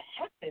what had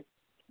happened?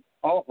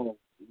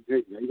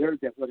 You heard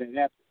that? What had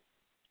happened?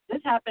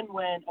 This happened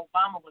when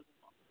Obama was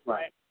involved.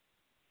 Right.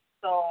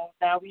 So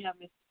now we have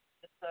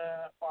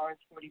Mr. Orange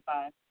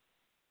 45.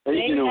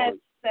 They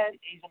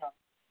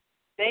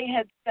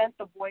had sent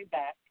the boy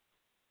back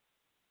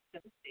to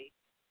the state.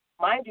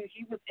 Mind you,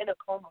 he was in a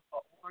coma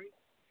for over a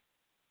year,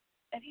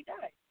 and he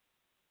died.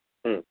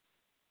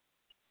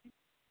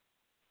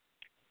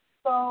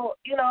 So,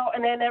 you know,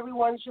 and then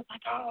everyone's just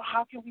like, oh,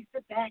 how can we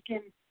sit back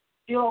and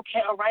feel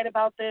okay or right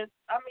about this?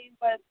 I mean,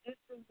 but this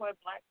is what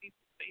black people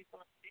face on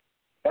the state.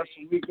 That's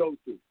what we go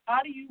through.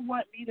 How do you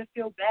want me to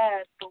feel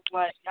bad for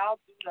what y'all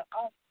do to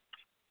us?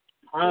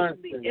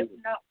 Constantly, if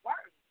not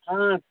worse.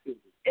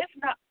 Constantly. If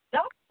not,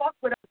 y'all fuck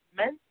with us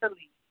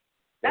mentally.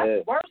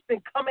 That's worse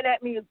than coming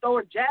at me and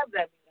throwing jabs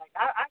at me. Like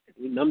I could.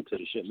 We numb to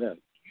the shit now.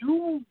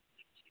 You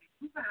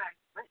guys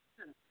went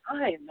to the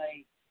time,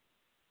 like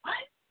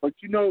what? But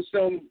you know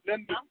something.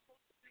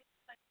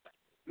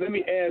 Let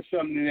me add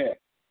something to that.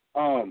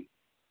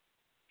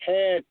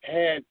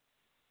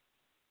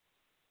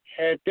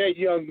 Had that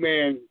young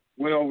man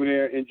went over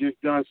there and just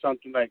done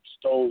something like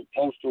stole a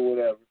poster or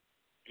whatever,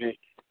 and,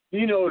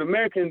 you know, the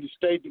American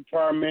State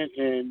Department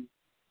and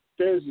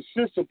there's a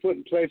system put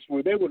in place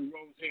where they would have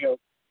rolled hell.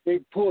 They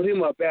pulled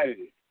him up out of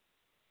it.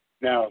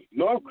 Now,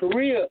 North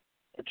Korea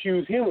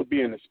accused him of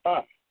being a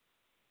spy.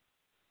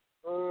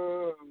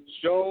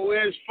 Show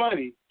is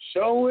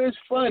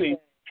funny.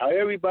 How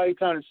everybody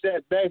kind of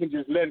sat back and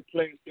just let it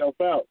play itself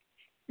out.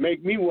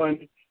 Make me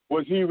wonder,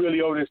 was he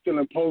really over there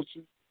stealing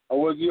posters? Or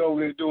was he over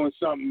there doing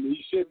something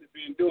he shouldn't have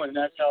been doing? And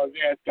that's how his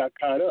ass got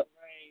caught up.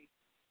 Right.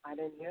 I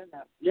didn't hear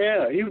that.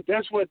 Yeah,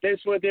 that's what they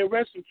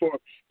arrested him for.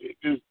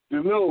 The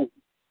little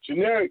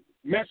generic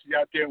message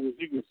out there was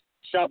he was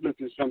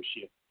shoplifting some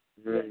shit.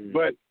 Mm.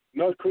 But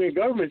North Korean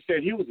government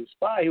said he was a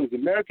spy. He was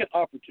an American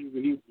operative,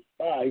 and he was a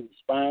spy. He was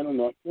spying on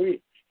North Korea.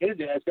 His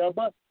ass got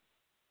busted.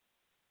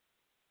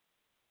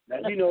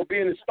 Now, you know,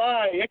 being a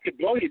spy, it could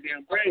blow your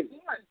damn brain.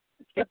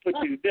 It put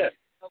you to death.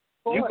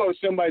 You go to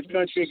somebody's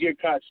country and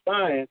get caught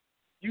spying,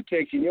 you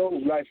taking your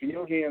life in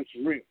your hands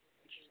for real.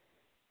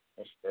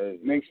 That's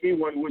crazy. Makes me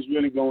wonder what's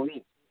really going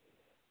on.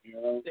 You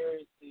know?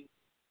 Seriously.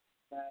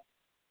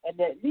 And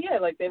then,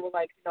 like they were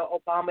like,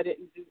 Obama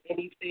didn't do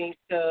anything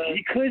to.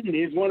 He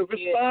couldn't. One of his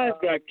spies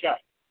got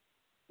caught.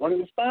 One of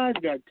the spies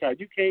got caught.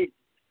 You can't.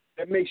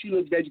 That makes you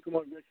look bad. You come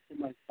on and rescue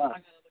my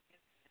spy.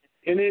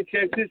 And then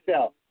check this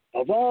out.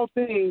 Of all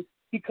things,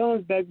 he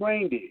comes back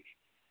brain dead.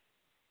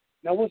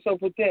 Now, what's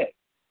up with that?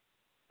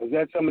 Was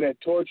that some of that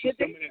torture?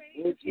 Some of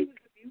that bullshit?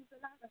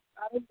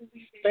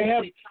 They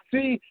have.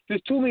 See,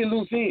 there's too many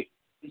loose ends.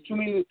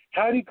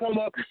 How did he come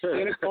up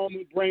in a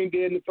coma, brain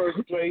dead in the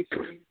first place,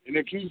 and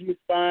accuse him of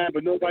spying,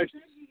 but nobody's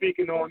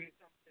speaking on it?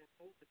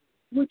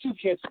 What you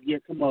catch here?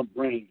 Come on,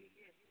 brain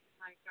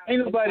dead.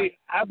 Ain't nobody.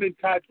 I've been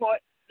taught. No.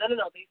 They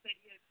said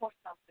he had caught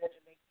something,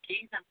 and they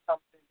gave him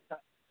something to,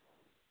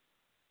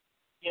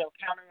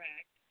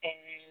 counteract.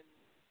 And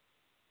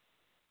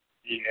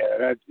yeah,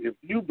 that. If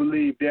you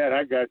believe that,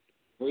 I got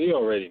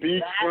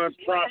beachfront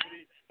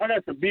property. I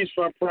got some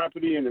beachfront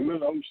property in the middle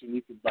of the ocean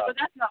you can buy. But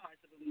that's not hard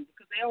to believe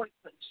because they always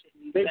put shit in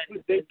these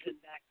vaccinations.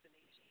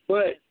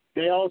 But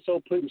they also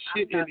putting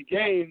shit in the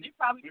game. They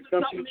probably put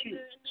something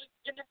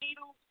in the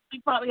needle. He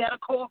probably had a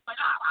cough like,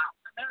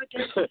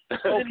 American.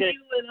 Okay.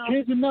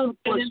 Here's another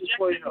question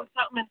for you.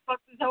 Something and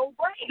fucked his whole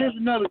brain. Here's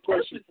another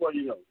question for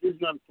you.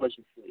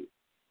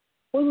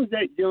 What was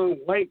that young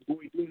white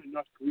boy doing in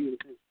North Korea?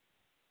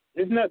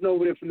 There's nothing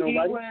over there for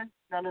nobody. No.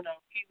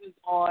 He was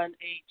on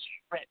a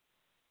trip.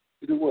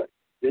 To do what?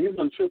 Yeah, he was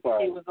on a trip.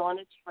 He was on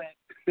a trip.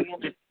 He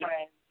and his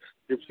friends.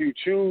 If you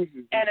choose.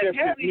 And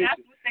apparently that's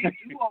what they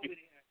do over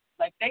there.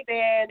 Like they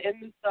stand in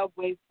the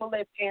subway, pull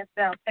their pants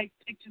down, take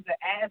pictures of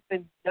ass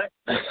and nuts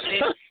and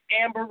shit,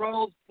 Amber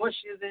Rose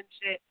bushes and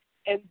shit,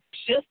 and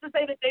just to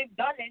say that they've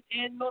done it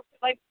and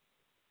like.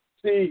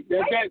 See,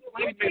 that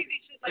crazy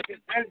shit like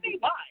this.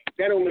 Why?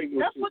 That don't make no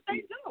sense. That's what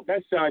they do.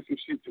 That sounds like some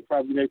shit that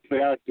probably they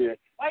put out there.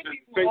 White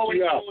people always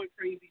doing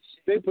crazy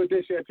shit. They put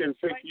this shit out there to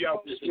fake you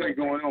out. What's really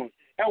going on?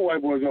 That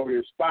white boy's over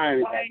here spying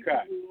and got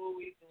caught. White people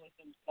always doing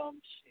some dumb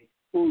shit.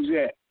 Who's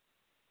that?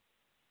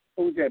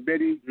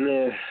 Betty?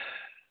 Yeah.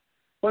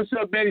 What's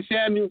up, Betty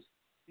Samuels?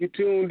 You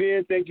tuned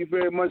in. Thank you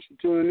very much for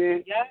tuning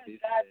in. Yes,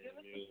 guys. Give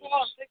us a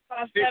call.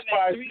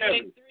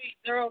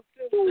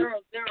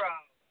 657-383-0200.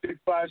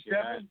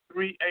 657-383-0200.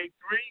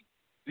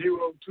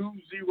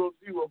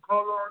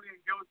 Call on in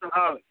and give us a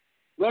holler.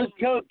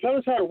 Tell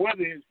us how the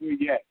weather is where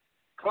you at.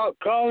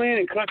 Call in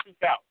and cuss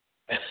us out.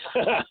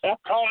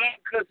 Call in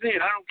and cuss in.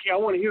 I don't care. I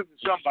want to hear from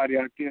somebody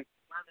out there.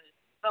 Weather is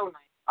so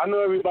nice. I know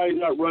everybody's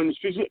not running the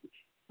streets.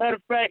 Matter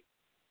of fact,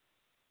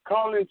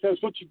 call in and tell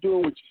us what you're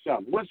doing with your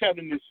summer. What's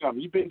happening this summer?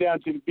 You've been down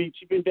to the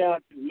beach. You've been down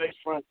to the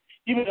lakefront.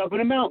 You've been up in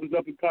the mountains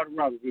up in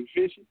Colorado. Been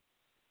fishing.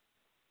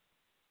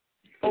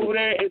 Over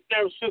there in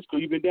San Francisco,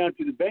 you've been down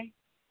to the bay.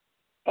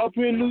 Up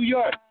here in New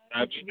York.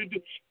 Last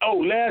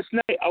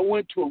night I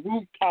went to a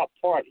rooftop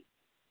party.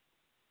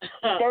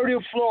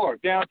 30th floor,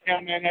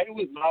 downtown Manhattan. It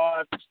was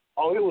live.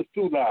 Oh, it was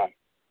too live.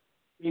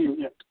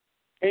 Yeah.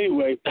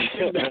 Anyway.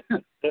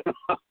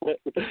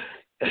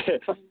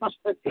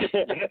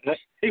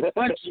 He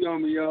punched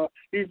on me, y'all.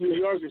 He's New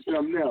York or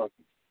something else.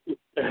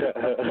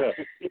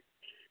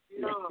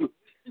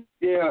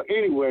 Yeah,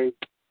 anyway.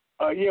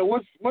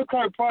 What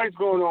kind of party's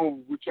going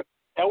on with you?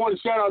 I want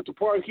to shout out to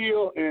Park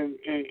Hill and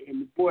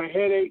the boy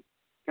Headache.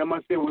 Come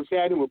on, say what's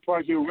happening with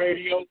Park Hill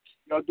Radio.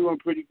 Y'all doing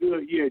pretty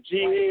good. Yeah,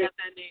 G-Head.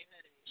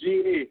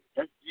 G-Head.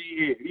 That's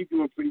G-Head. He's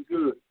doing pretty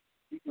good.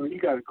 He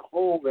got a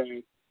cold ass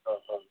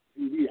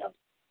TV house.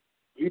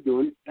 He's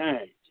doing his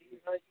thing.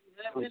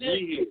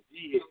 G-Head.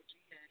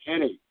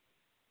 Headache.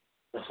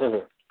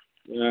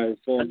 Yeah,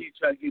 so I need to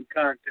try to get in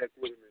contact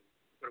with him and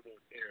put him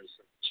on air or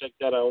something. check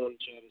that out. I want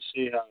y'all to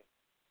see how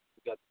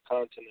we got the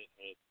continent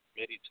of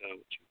Medita,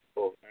 which you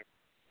call Africa.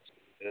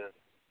 Yeah.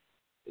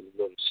 There's a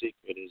little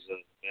secret is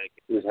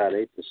this is how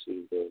they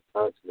perceive the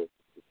continent.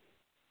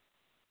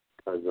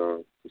 Because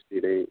you see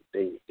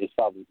they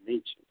follow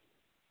nature.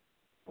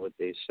 What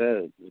they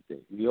said,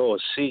 we all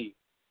see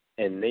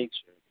in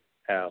nature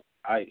how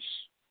ice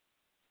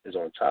is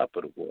on top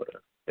of the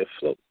water. It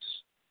floats.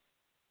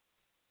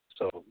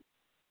 So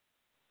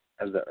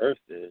as the earth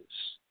is,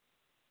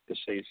 to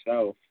say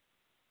south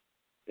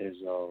is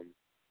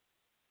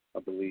I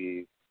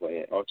believe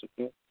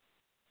Antarctica.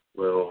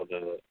 where all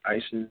the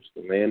ice is,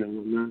 the land and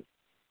whatnot.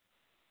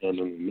 And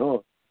in the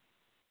north,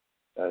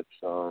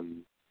 that's where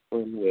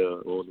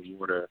all the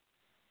water,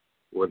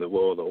 where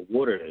all the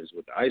water is,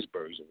 with the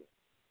icebergs in it.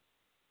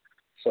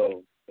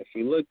 So if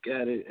we look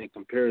at it and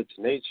compare it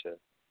to nature,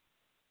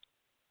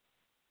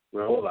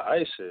 where all the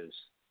ice is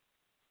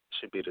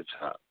should be the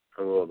top,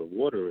 and where all the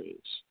water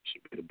is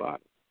should be the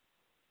bottom.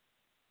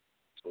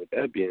 So with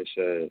that being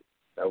said,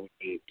 that would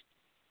be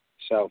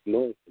south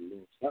north and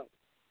north south.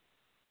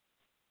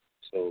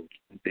 So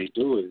what they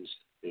do is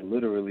they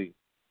literally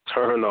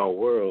turn our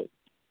world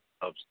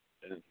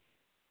upside down.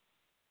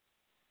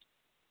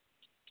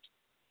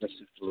 That's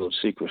just a little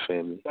secret,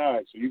 family. All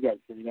right, so you got to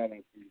figure that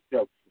out for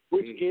yourself.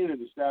 Which end of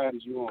the side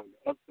is you on?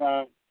 The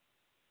upside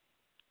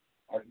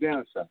or the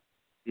downside?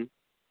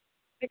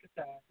 Pick a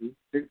side.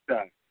 Pick a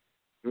side.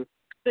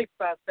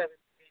 657.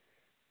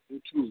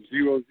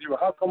 2200.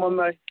 How come I'm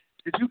not?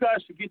 Did you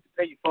guys forget to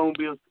pay your phone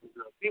bills?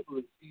 Because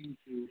people seem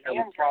to have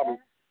a problem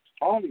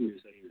calling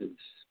this.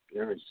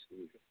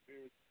 Conspiracy.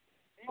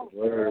 The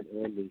word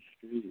on the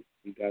street.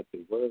 We got the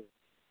word.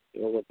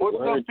 You don't want the What's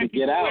word up, to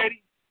get out.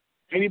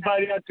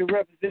 Anybody out there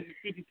representing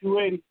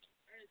 5280?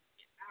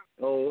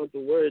 I don't want the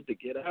word to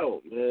get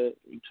out, man.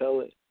 We tell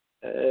it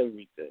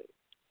everything.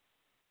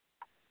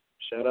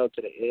 Shout out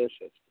to the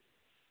ancestors.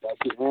 Got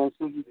the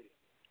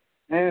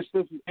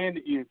ancestors and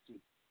the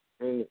ancestors.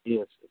 And the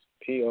ancestors.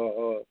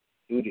 PRR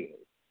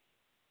Studios.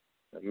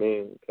 I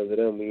mean, because of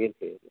them, we in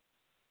here.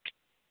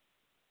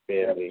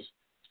 Family.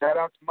 Shout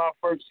out to my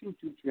first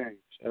choo-choo train.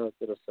 Shout out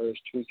to the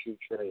first choo-choo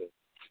train.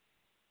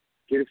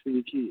 Get it for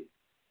your kids.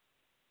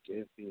 Get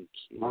it for your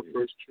kids. My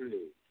first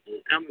train.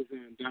 On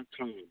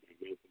Amazon.com.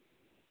 Yeah.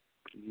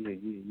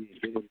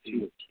 Get it to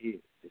your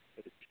kids.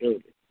 For the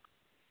children.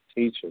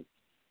 Teach them.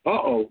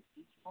 Uh-oh.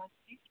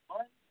 Each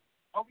one.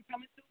 Are we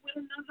coming through with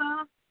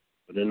another?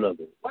 With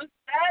another. What's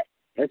that?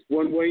 That's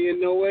one way in,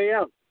 no way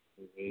out.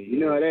 You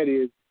know how that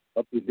is.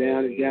 Up is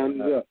down and down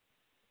is up.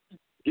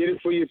 Get it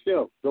for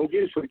yourself. Don't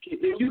get it for the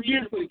kids. If you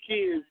get it for the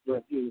kids,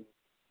 but you know,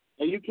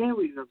 and you can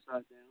read it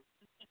upside down.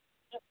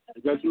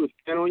 You got to do is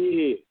stand on your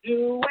head.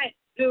 Do it.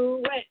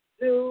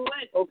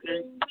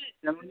 Okay.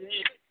 Stand on your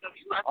head.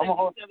 I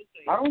wrote it.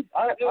 I don't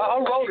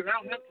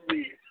have to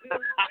read it.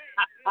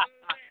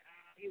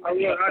 I have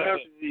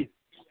to read it.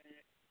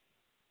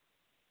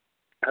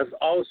 That's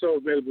also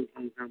available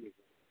on Amazon.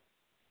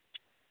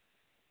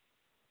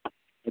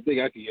 I think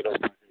I can get on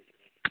my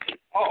head.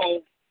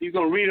 Uh-oh. He's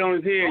going to read it on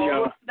his head,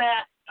 y'all. What's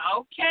that?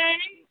 Okay.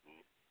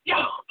 Yo.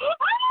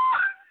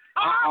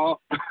 Uh-oh.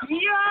 Yo.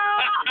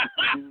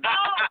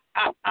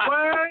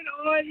 Word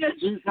on the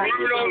street.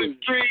 Word on the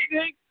street.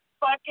 Big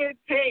fucking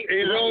tape.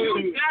 Hey,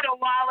 You got it,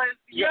 Wallace.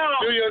 Yo.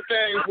 Do your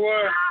thing,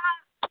 boy.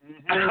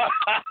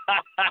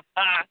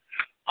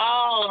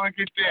 Oh, look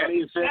at that.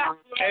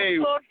 Hey,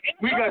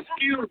 we got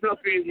skills up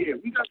in here.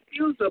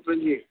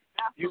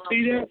 You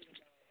see that?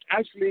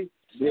 Actually,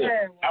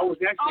 Yeah. I was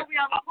actually. Oh, we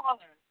have a caller.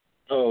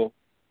 Oh.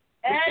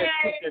 Hey,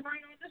 right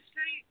on the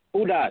street.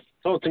 Who that?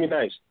 Talk to me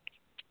nice.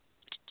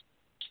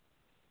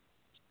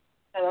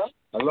 Hello?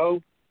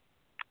 Hello?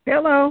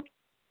 Hello.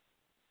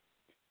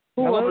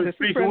 Hello, This is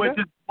speaking with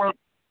Brenda. this.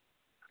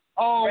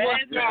 Oh,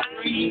 what's up,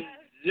 Reed?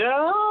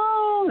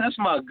 Yo, that's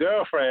my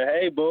girlfriend.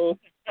 Hey, boo.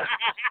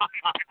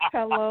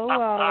 Hello,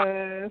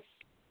 Wallace.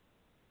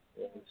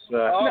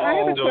 Now, I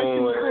have a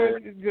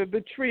question for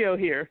the trio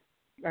here.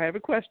 I have a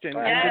question.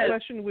 Yes. And the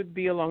question would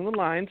be along the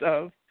lines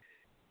of,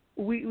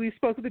 we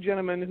spoke with a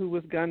gentleman who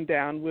was gunned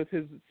down with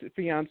his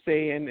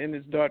fiancée and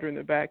his daughter in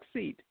the back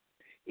seat.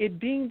 It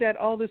being that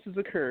all this has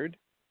occurred,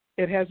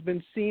 it has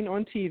been seen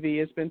on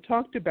TV, it's been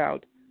talked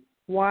about,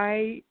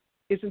 why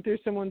isn't there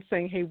someone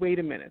saying, hey, wait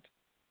a minute?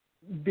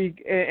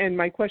 And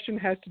my question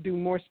has to do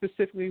more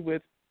specifically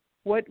with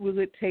what will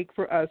it take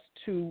for us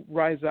to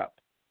rise up?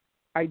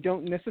 I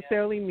don't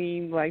necessarily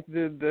mean like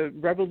the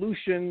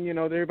revolution, that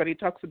everybody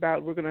talks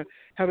about, we're going to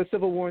have a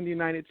civil war in the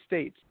United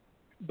States.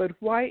 But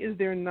why is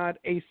there not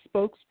a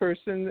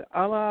spokesperson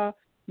a la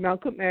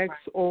Malcolm X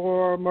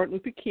or Martin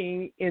Luther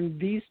King in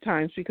these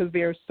times, because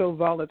they are so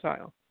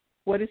volatile?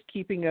 What is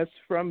keeping us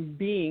from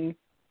being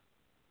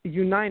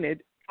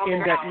united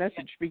in that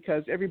message?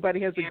 Because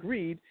everybody has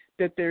agreed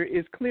that there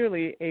is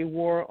clearly a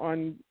war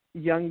on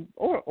young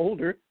or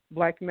older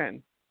black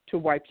men to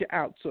wipe you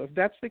out. So if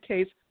that's the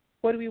case,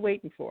 what are we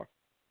waiting for?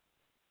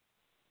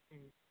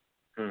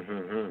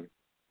 Mm-hmm.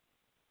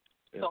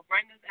 So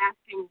Brenda's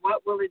asking,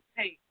 what will it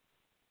take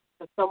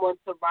for someone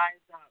to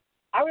rise up?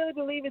 I really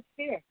believe it's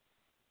fear.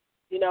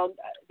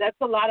 That's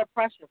a lot of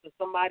pressure for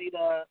somebody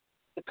to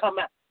come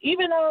out.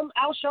 Even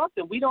Al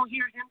Sharpton, we don't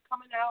hear him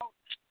coming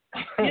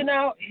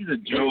out. He's a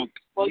joke.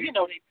 Well, they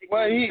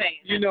Well, saying.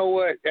 you know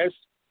what?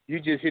 You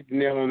just hit the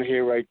nail on the head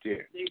right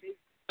there.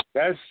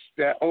 That's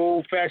that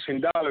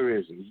old-fashioned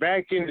dollarism.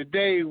 Back in the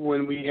day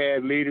when we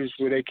had leaders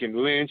where they can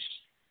lynch,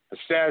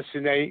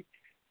 assassinate,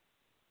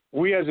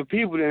 we as a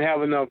people didn't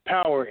have enough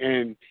power,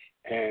 and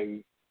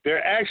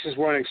their actions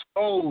weren't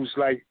exposed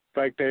like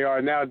they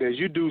are nowadays.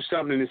 You do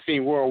something that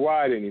seems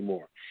worldwide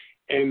anymore.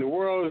 and the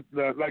world,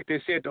 like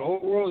they said, the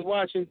whole world's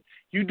watching.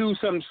 You do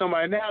something to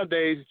somebody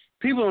nowadays,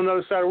 people on the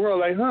other side of the world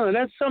like,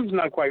 that's something's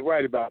not quite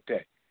right about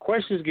that.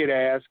 Questions get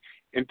asked,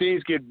 and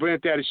things get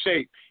bent out of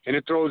shape, and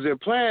it throws their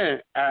plan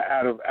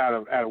out of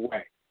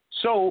whack.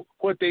 So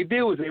what they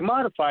did was they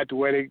modified the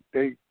way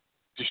they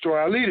destroy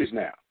our leaders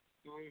now.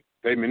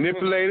 They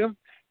manipulate them,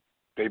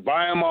 they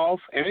buy them off,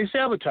 and they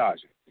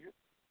sabotage them.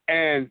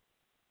 And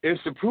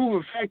it's the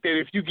proven fact that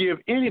if you give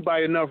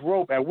anybody enough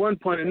rope at one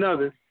point or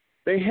another,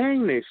 they hang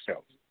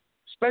themselves.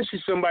 Especially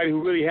somebody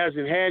who really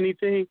hasn't had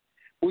anything,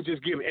 who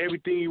just give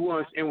everything he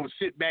wants and will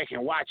sit back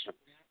and watch him.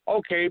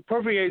 Okay,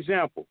 perfect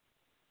example.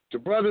 The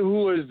brother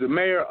who was the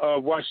mayor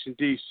of Washington,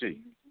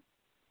 D.C.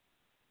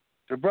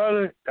 The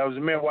brother that was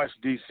the mayor of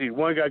Washington, D.C.,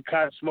 one got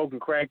caught smoking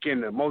crack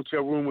in the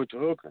motel room with the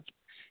hooker.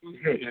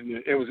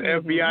 And it was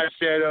FBI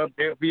set up.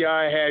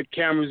 FBI had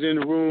cameras in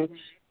the room.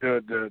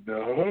 The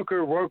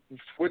hooker worked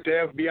with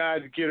the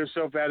FBI to get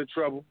herself out of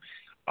trouble.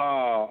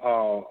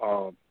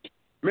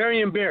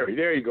 Marion Barry,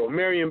 there you go,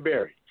 Marion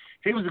Barry.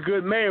 He was a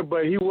good mayor,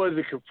 but he was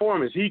a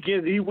conformist.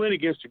 He went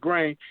against the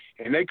grain,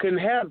 and they couldn't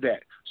have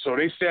that. So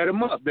they set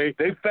him up. They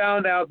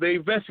found out, they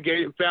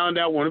investigated and found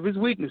out one of his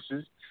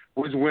weaknesses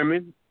was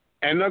women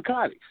and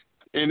narcotics.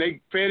 And they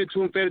fed it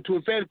to him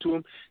until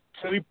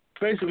he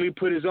basically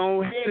put his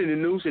own head in the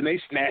noose, and they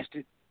snatched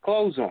it,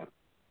 clothes on him.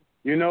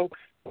 You know,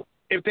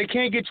 if they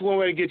can't get you one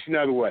way, they get you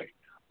another way.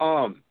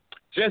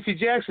 Jesse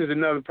Jackson is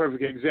another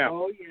perfect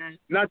example. Oh, yeah.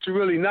 Not to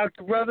really knock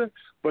the brother,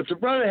 but the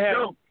brother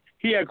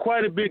had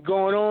quite a bit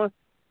going on,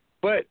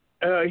 but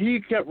he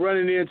kept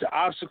running into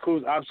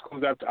obstacles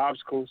after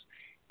obstacles,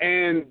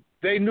 and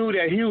they knew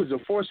that he was a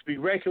force to be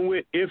reckoned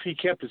with if he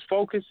kept his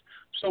focus.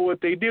 So what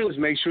they did was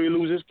make sure he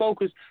loses his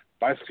focus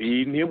by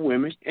feeding him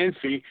women and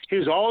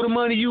here's all the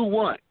money you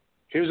want.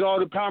 Here's all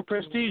the power and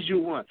prestige you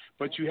want,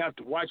 but you have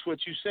to watch what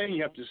you say.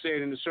 You have to say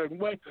it in a certain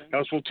way,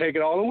 else we'll take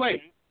it all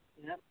away.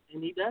 Yep,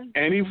 and he does.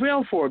 And he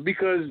fell for it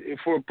because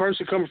for a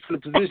person coming from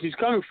the position he's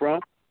coming from,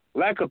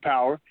 lack of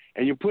power,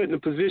 and you're put in a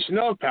position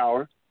of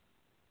power,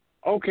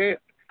 okay,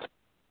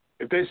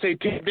 if they say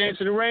can't dance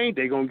in the rain,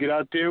 they're going to get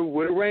out there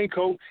with a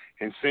raincoat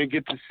and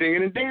get to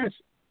singing and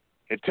dancing.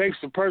 It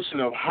takes a person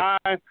of high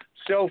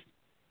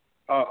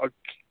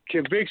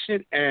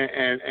self-conviction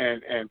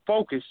and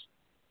focus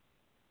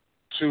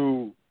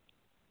to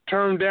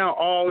turn down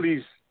all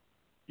these,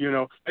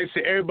 they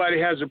say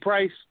everybody has a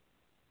price.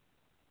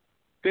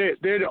 They're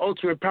the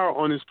ultimate power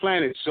on this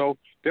planet, so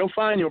they'll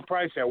find your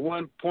price at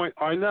one point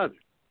or another.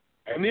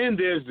 And then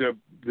there's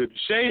the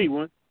shady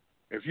one.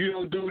 If you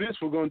don't do this,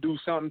 we're going to do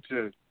something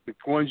to the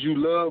ones you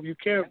love, you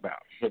care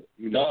about.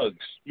 Dogs.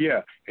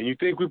 Yeah, and you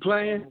think we're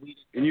playing?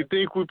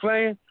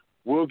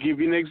 We'll give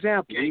you an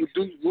example.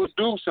 We'll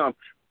do something.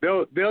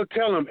 They'll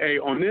tell them, hey,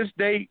 on this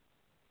date,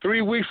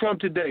 3 weeks from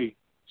today,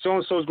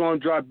 so-and-so's going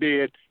to drop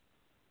dead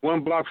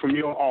 1 block from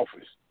your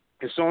office.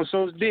 And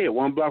so-and-so's dead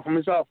 1 block from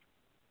his office.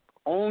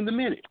 On the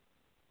minute.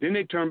 Then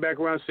they turn back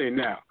around and say,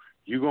 now,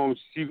 you gonna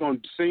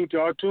sing to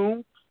our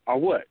tune or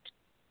what?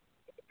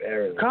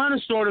 Kind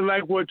of sort of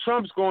like what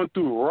Trump's going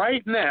through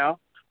right now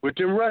with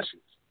them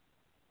Russians.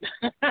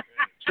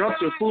 Trump's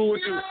the fool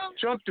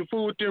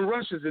with them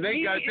Russians, and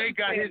they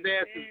got his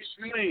ass in a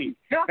sling.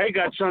 They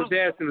got Trump's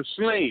ass in a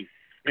sling.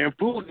 And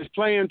Putin is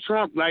playing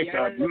Trump like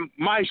a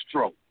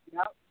maestro.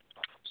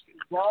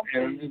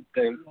 And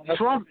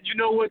Trump, you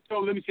know what, though?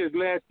 Let me say this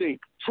last thing.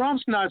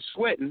 Trump's not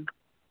sweating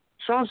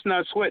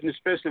the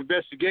special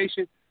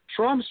investigation.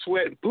 Trump's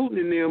sweating Putin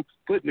and them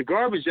putting the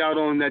garbage out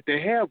on them that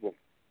they have them.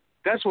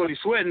 That's what he's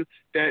sweating,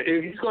 that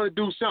if he's going to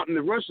do something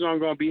the Russians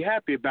aren't going to be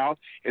happy about,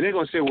 and they're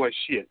going to say, well,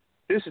 shit,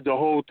 this is the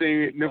whole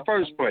thing in the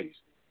first place.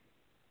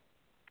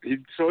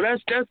 So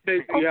that's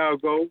basically how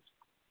it goes.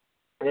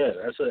 Yeah,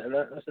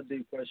 that's a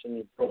deep question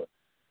you brought.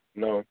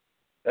 No,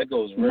 that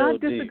goes real deep. I'm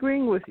not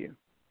disagreeing with you.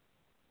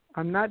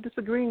 I'm not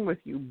disagreeing with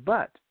you,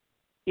 but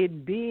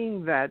it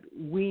being that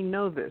we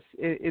know this,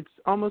 it's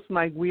almost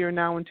like we are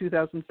now in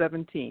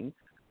 2017.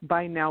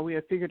 By now, we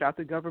have figured out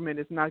the government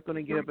is not going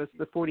to give us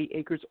the 40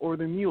 acres or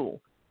the mule.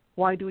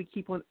 Why do we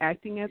keep on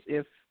acting as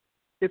if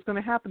it's going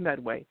to happen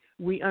that way?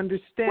 We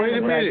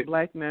understand that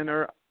black men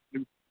are.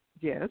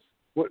 Yes.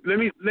 Well, let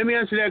me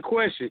answer that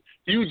question.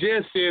 You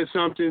just said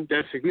something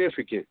that's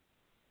significant.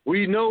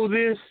 We know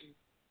this,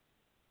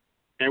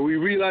 and we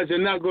realize they're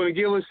not going to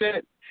give us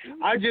that.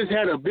 I just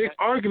had a big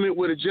argument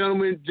with a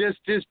gentleman just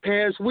this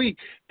past week.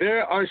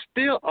 There are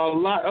still a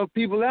lot of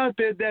people out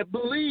there that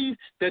believe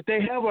that they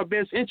have our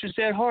best interests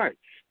at heart.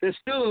 There's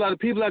still a lot of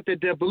people out there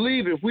that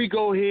believe if we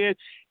go ahead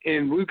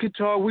and we could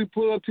talk, we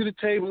pull up to the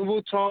table and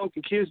we'll talk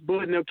and kiss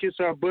butt and they'll kiss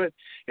our butt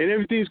and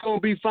everything's going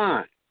to be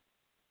fine.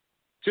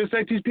 Just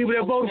like these people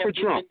that voted for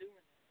Trump.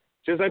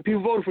 Just like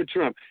people voted for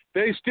Trump.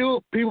 There's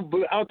still people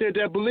out there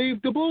that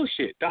believe the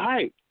bullshit, the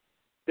hype.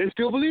 They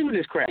still believe in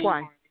this crap.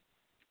 Why?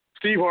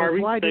 Steve Harvey.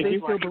 But why do they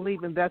still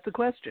believe in? That's the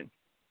question.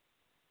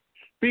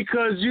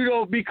 Because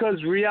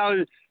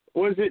reality,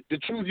 was it the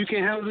truth? You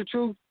can't handle the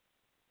truth.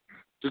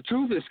 The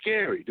truth is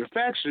scary. The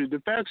facts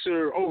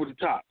are over the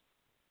top.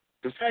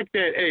 The fact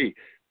that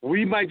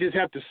we might just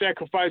have to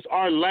sacrifice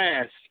our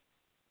last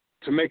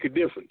to make a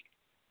difference.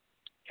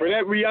 For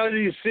that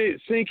reality to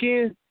sink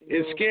in,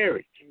 it's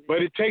scary.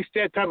 But it takes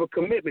that type of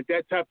commitment,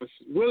 that type of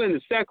willing to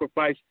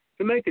sacrifice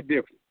to make a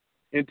difference.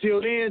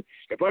 Until then,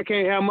 if I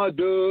can't have my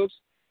dubs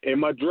and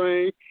my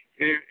drink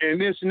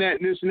and this and that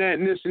and this and that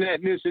and this and that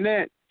and this and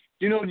that,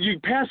 you know, you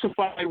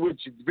pacify it with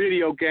your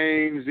video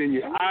games and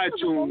your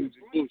iTunes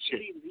and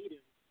bullshit.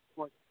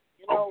 You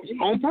know,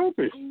 on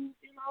purpose. You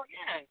know,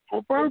 yeah.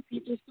 On purpose.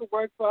 Just to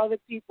work for other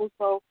people.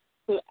 So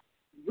to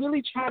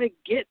really try to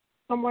get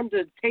someone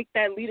to take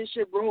that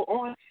leadership role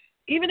on,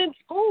 even in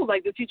school,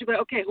 like the teacher, like,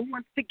 okay, who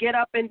wants to get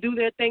up and do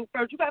their thing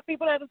first? You got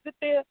people that will sit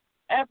there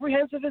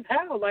apprehensive as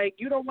hell. Like,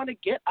 you don't want to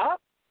get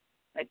up?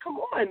 Like, come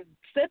on,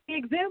 set the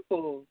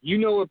example. You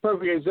know, a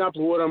perfect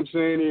example of what I'm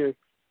saying is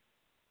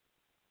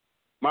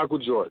Michael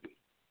Jordan.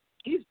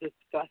 He's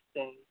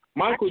disgusting.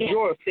 Michael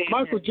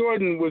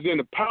Jordan was in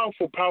a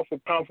powerful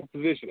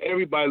position.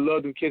 Everybody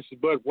loved him, kissed his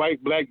butt,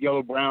 white, black,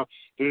 yellow, brown.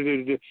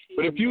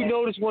 But if you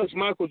notice once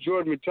Michael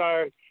Jordan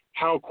retired,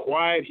 how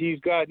quiet he's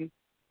gotten,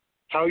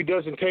 how he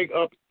doesn't take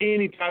up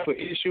any type of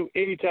issue,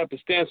 any type of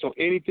stance on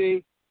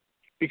anything,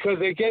 because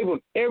they gave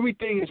him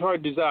everything his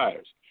heart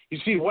desires. You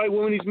see the white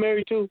woman he's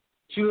married to?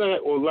 She's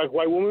like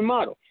white woman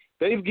model.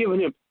 They've given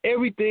him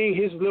everything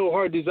his little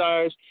heart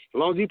desires as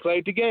long as he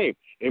played the game.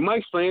 And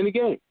Mike's playing the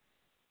game.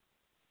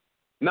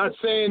 Not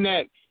saying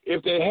that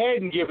if they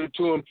hadn't given it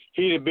to him,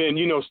 he'd have been,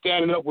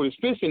 standing up with his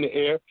fist in the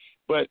air,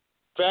 but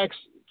facts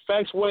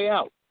weigh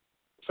out.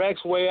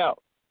 Facts weigh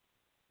out.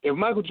 If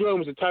Michael Jordan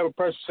was the type of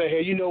person to say,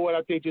 hey, you know what,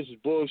 I think this is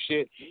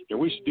bullshit, and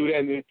we should do that,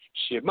 and then,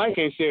 shit, Mike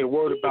ain't said a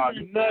word about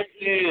nothing.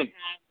 He doesn't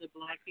have the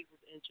black people's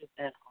interest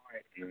at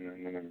heart.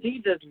 No. He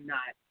does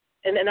not.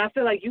 And I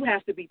feel like you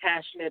have to be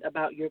passionate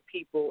about your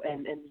people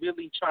and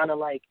really trying to,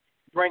 like,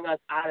 bring us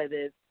out of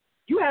this.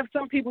 You have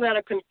some people that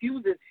are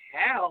confused as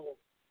hell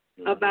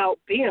about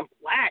being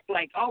black.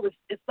 Like,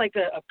 it's like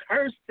a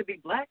curse to be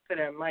black to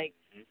them. Like,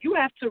 you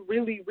have to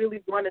really,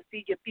 really want to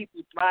see your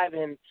people thrive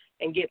and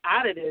get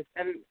out of this.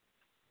 And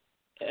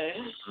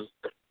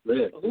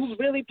who's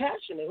really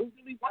passionate? Who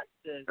really wants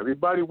this?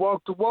 Everybody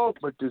walk the walk,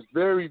 but there's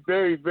very,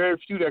 very, very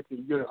few that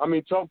can,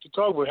 talk the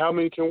talk, but how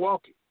many can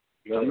walk it?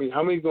 Yeah. I mean,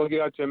 how many going to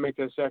get out there and make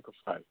that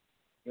sacrifice?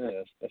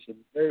 Yeah, that's a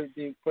very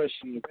big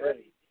question to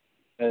pray.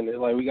 And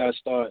we got to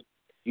start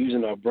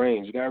using our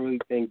brains. We got to really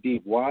think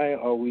deep. Why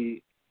are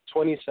we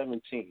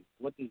 2017?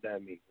 What does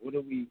that mean? What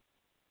are we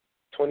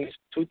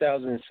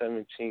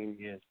 2017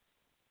 years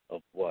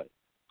of what?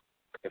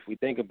 If we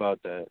think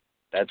about that,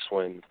 that's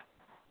when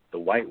the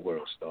white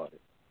world started,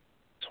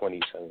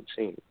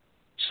 2017.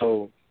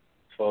 So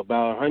for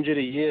about 100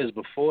 years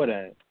before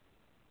that,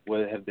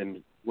 what have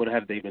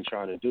they been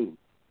trying to do?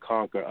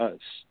 Conquer us,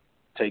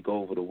 take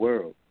over the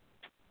world,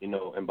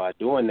 and by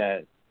doing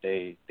that,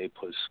 they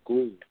put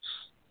schools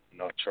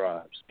in our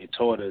tribes. They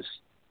taught us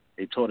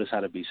how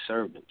to be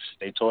servants.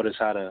 They taught us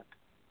how to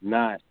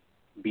not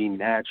be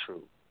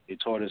natural. They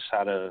taught us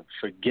how to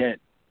forget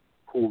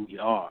who we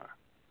are.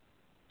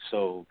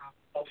 So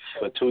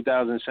for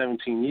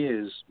 2017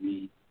 years,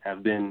 we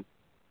have been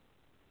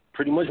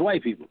pretty much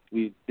white people.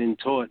 We've been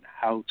taught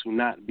how to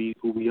not be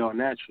who we are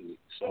naturally.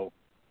 So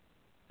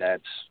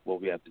that's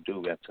what we have to do.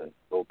 We have to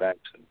go back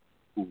to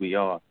who we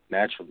are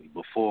naturally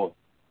before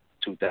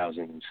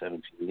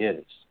 2017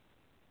 years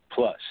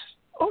plus.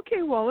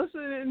 Okay, Wallace,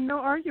 no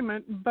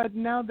argument. But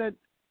now that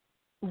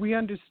we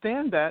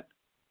understand that,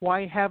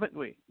 why haven't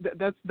we?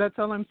 That's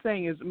all I'm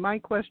saying is my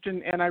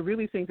question, and I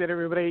really think that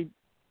everybody,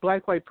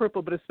 black, white,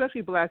 purple, but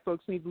especially black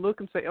folks, need to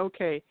look and say,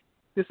 okay,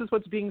 this is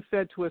what's being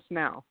fed to us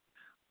now.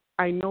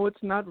 I know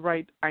it's not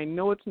right. I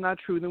know it's not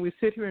true. Then we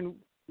sit here and,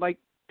 like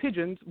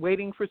pigeons,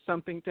 waiting for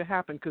something to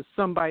happen because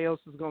somebody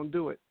else is going to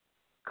do it.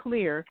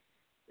 Clear,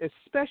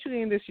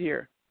 especially in this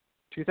year,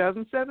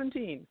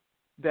 2017,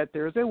 that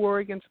there's a war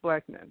against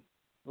black men,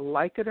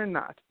 like it or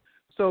not.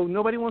 So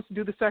nobody wants to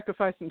do the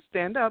sacrifice and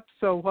stand up.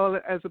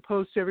 So as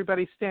opposed to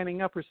everybody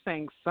standing up or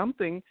saying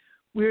something,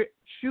 we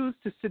choose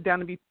to sit down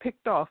and be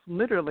picked off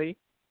literally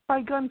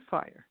by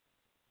gunfire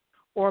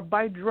or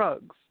by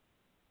drugs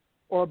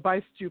or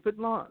by stupid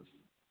laws.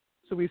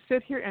 So we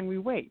sit here and we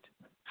wait.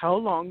 How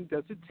long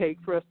does it take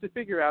for us to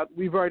figure out?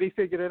 We've already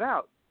figured it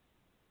out.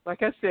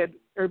 Like I said,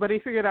 everybody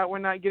figured out we're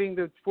not getting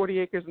the 40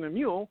 acres and a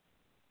mule.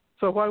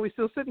 So why are we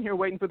still sitting here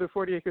waiting for the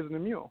 40 acres and a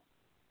mule?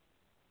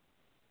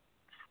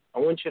 I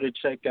want you to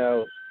check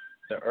out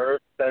the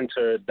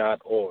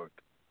earthcenter.org.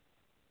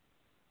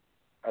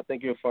 I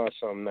think you'll find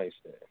something nice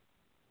there.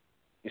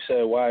 You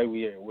said why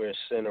we're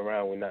sitting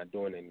around, we're not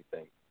doing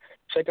anything.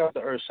 Check out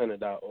the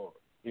earthcenter.org.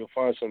 You'll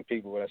find some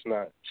people that's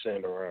not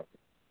sitting around.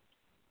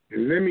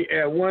 Let me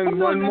add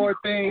one more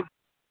thing.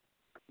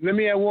 Let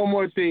me add one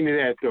more thing to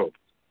that though.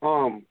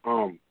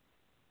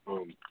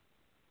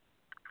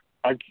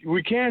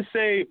 We can't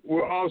say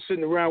we're all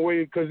sitting around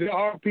waiting because there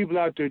are people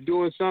out there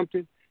doing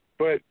something,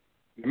 but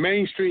the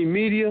mainstream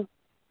media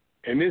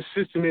and this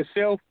system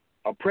itself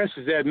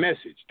oppresses that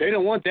message. They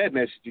don't want that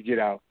message to get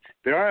out.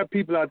 There are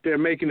people out there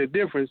making a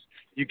difference.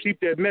 You keep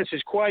that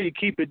message quiet, you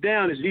keep it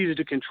down, it's easier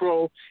to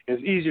control, and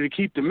it's easier to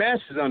keep the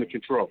masses under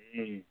control.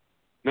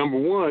 Number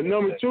one.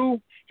 Number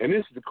two, and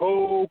this is the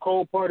cold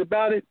part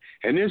about it,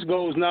 and this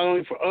goes not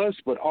only for us,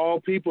 but all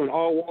people in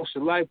all walks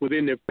of life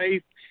within their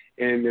faith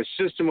and their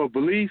system of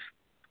belief.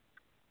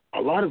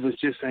 A lot of us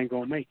just ain't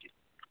going to make it.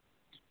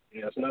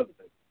 Yeah, that's another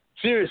thing.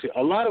 Seriously,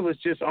 a lot of us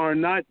just are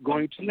not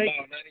going to make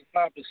it.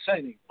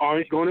 95%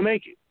 aren't going to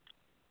make it.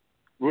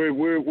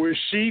 We're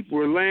sheep,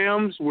 we're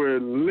lambs, we're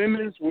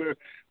lemons, we're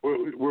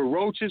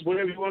roaches,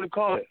 whatever you want to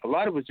call it. A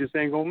lot of us just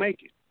ain't going to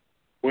make it.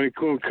 When it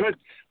could cut,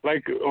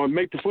 like, or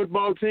make the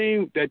football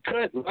team, that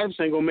cut, a lot of us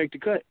ain't going to make the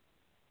cut.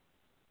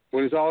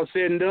 When it's all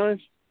said and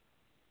done.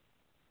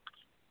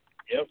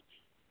 Yep.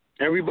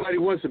 Everybody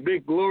wants a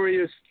big,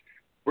 glorious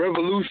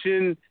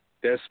revolution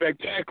that's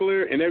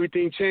spectacular, and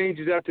everything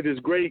changes after this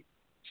great,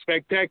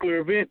 spectacular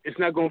event. It's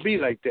not going to be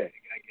like that.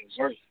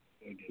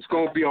 It's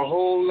going to be a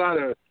whole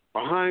lot of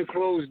behind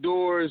closed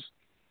doors,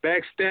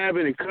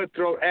 backstabbing and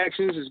cutthroat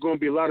actions. There's going to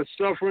be a lot of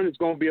suffering. It's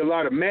going to be a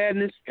lot of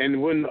madness. And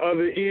when the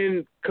other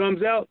end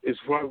comes out, it's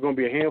probably going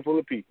to be a handful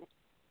of people.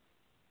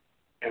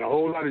 And a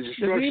whole lot of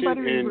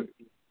destruction.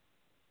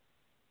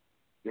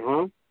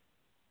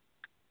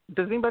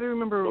 Does anybody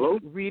remember Hello?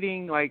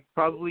 reading, like,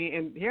 probably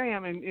here I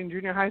am in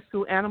junior high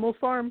school, Animal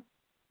Farm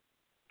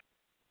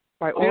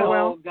by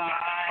Orwell? Oh, God,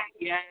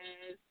 yes.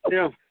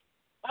 Yeah.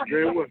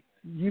 Very well.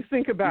 You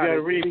think about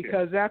it,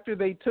 because after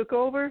they took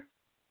over,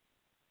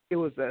 it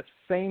was the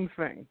same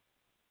thing.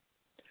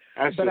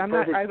 But I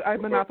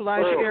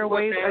monopolized the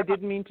airwaves. I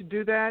didn't mean to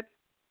do that.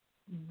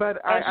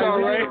 But I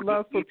really would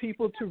love for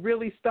people to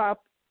really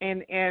stop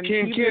and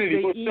even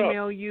if they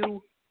email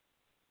you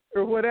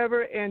or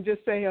whatever and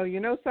just say, oh, you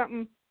know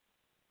something?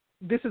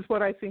 This is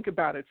what I think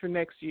about it for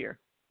next year.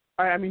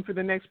 I mean, for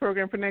the next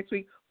program for next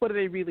week, what are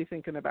they really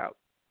thinking about?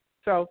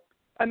 So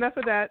enough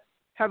of that.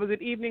 Have a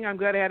good evening. I'm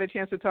glad I had a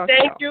chance to talk to you.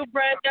 Thank you,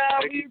 Brenda.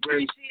 We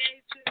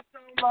appreciate you so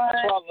much.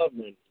 That's why I love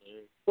me.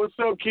 What's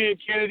up, Kid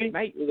Kennedy?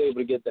 Mate. You was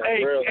able to get that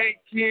Hey, real. hey,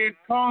 kid,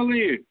 call in.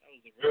 That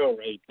was a real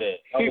right there.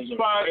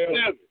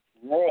 657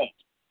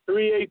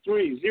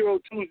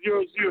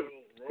 383-0200.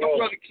 My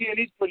brother Ken,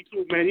 he's pretty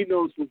cool, man. He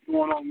knows what's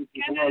going on with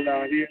the world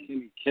out here.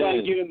 Try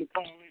to get him to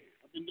call in.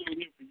 I've been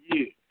doing it for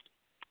years.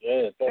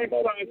 Yeah,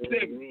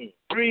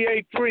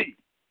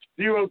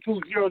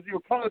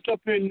 657-383-0200. Call us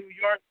up here in New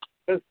York.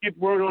 Let's get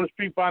word on the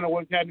street, find out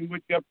what's happening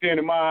with you up there in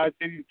the Mile High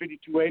City,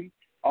 5280,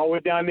 all the way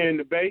down there in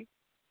the Bay,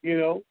 you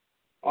know,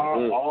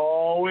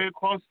 all the way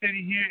across the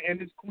city here in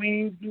this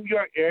Queens, New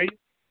York area,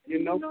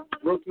 you know,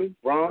 Brooklyn,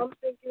 Bronx, I'm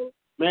thinking,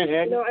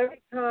 Manhattan,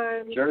 every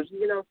time,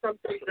 Jersey,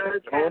 something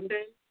does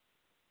happen,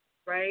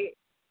 right,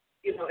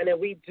 and then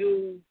we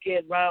do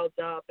get riled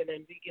up and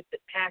then we get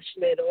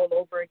passionate all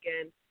over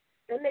again,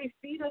 and they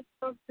feed us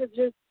stuff to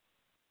just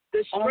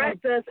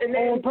distract us, and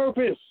then on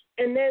purpose,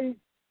 and then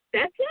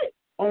that's it.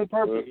 On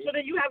purpose. So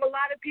then you have a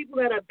lot of people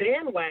that are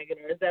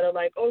bandwagoners that are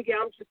like, oh, yeah,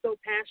 I'm just so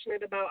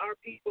passionate about our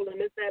people and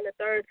this, that, and the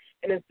third.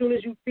 And as soon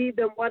as you feed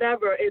them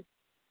whatever, it's,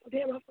 oh,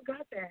 damn, I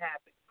forgot that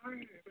happened.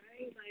 Right?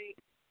 Like,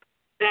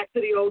 back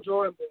to the old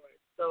drawing board.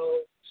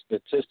 So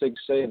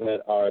statistics say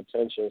that our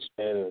attention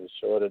span is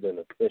shorter than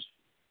a fish.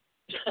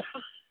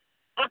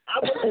 I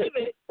believe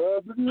it. I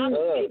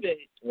believe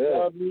it.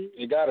 Yeah.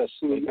 You got us.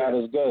 You got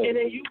us good. And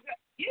then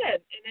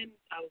and then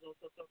I was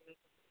also talking to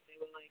someone, they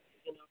were like,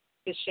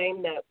 it's a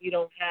shame that we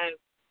don't have,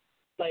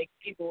 like,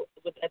 people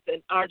that's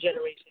in our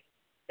generation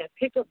that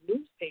pick up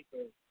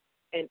newspapers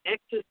and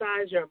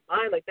exercise your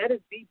mind. Like, that is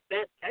the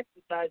best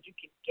exercise you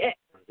can get.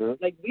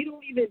 Mm-hmm. Like, we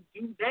don't even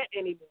do that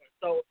anymore.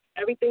 So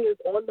everything is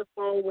on the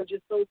phone. We're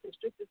just so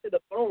constricted to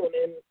the phone.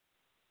 And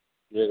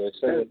yeah,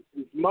 that's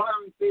it's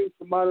modern things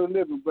for modern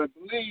living. But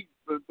believe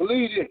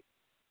it.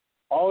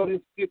 All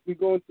this shit we're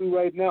going through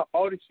right now,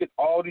 all this shit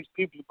all these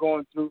people are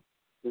going through,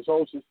 this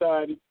whole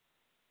society,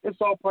 it's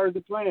all part of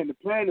the plan. The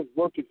plan is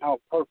working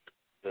out perfect.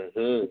 Mm-hmm.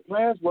 The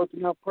plan's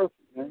working out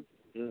perfect, man.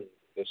 Mm-hmm.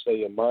 They say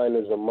your mind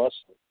is a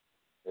muscle.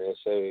 And they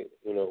say,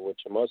 with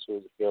your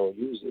muscles, if you don't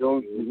use it,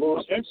 you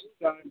lose it.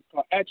 Exercise is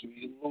called atrophy.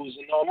 You're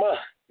losing our mind.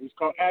 It's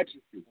called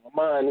atrophy. Our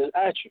mind is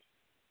atrophy.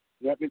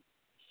 Yep, it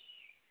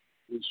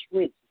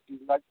shrinks.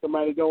 It's like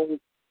somebody don't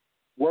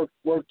work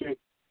it.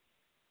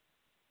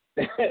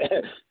 I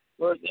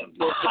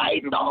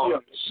know.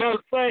 So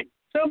it's like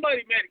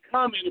somebody made a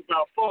comment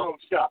about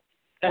Photoshop.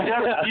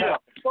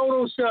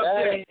 Photoshop.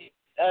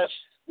 That's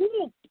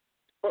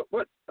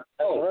what?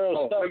 Oh,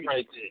 real stuff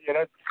right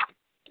there.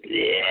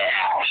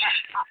 Yeah,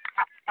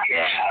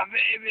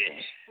 baby.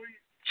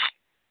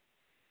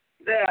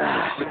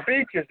 Yeah, the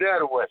beach is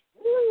that away.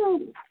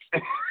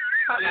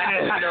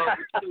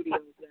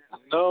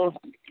 No,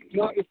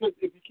 if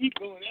you keep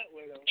going that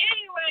way, though.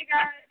 Anyway,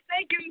 guys,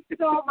 thank you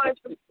so much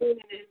for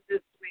tuning in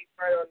this week,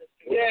 right on the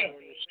street. Yeah, on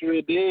the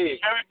street dig.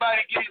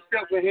 Everybody give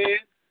yourself a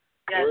hand.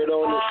 Yes, Word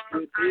on the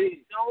street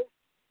dig. I don't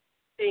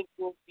think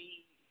we'll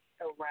be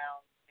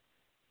around.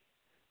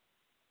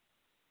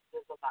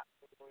 There's a lot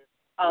going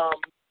on.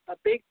 A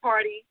big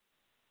party.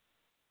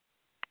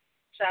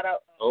 Shout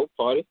out.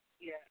 Party?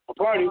 Yeah. A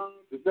party.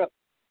 What's up?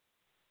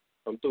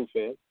 I'm through,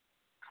 fam.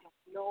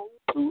 No.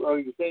 Too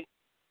early to say.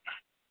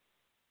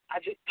 I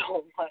just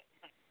don't want.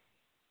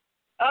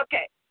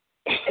 Okay.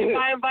 If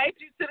I invite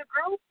you to the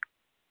group,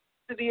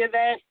 to the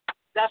event,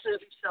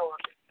 definitely show up.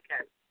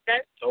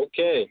 Okay?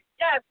 Okay.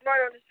 Yes,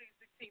 Murder on the Street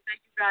 16.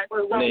 Thank you guys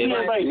so much.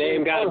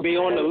 Name got to be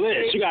on the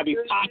list. You got to be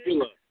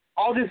popular.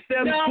 August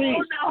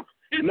 17th.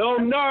 No. No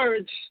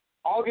nerds.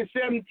 August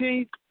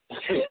 17th.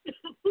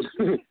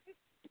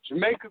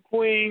 Jamaica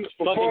Queen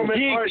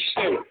Performing Arts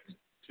Center.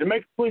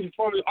 Jamaica Queen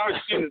Performing Arts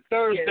Center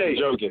Thursday.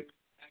 Joking.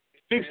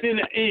 6 in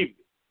the evening.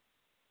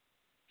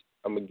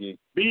 I'm a geek.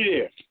 Be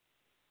there.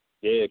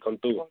 Yeah, come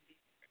through.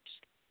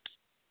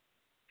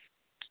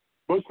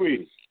 Book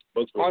reading.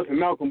 Arthur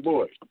Malcolm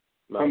Boyd.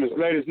 From his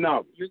latest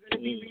novel. You're going to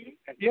be reading?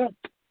 Yeah.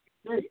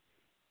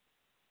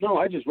 No,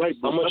 I just write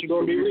books. How much you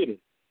gonna be reading?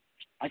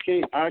 I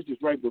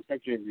just write books. I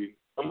can't read.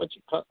 How much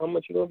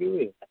you gonna be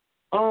reading?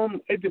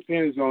 It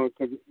depends on,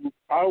 because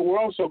we're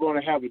also going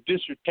to have a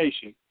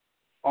dissertation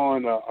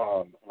on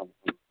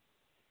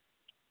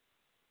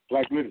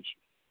Black literature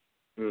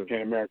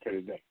in America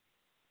today.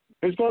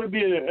 It's going to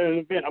be an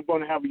event. I'm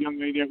going to have a young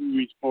lady there who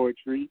reads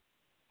poetry.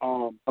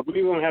 I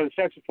believe we're going to have a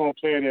saxophone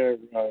player there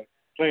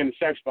playing the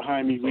sax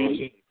behind me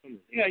reading.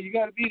 Yeah, you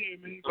got to be there,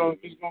 man. It's going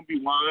to be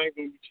wine,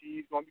 going to be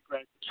cheese, going to be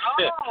crackers.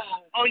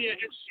 Oh yeah,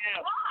 it's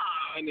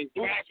And then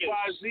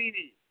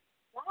bourgeoisie.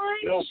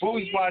 Wine?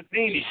 Bourgeoisie. What?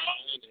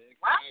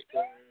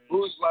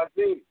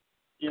 Bourgeoisie.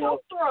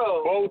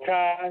 Bow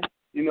tie.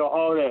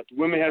 All that.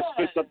 Women have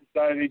splits up the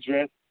side of their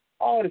dress.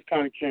 All this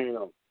kind of carrying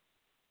on.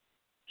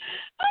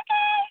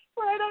 Okay,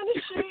 right on the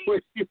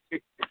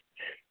street.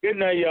 Good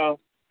night, y'all.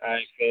 All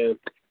right, fam.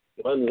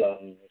 One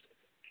love.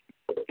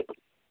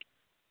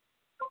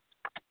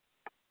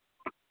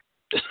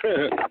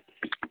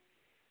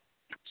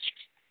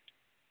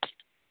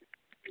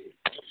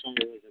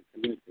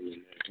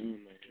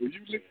 When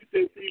you look at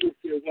that video,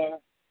 why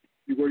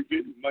you weren't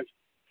getting much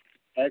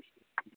action?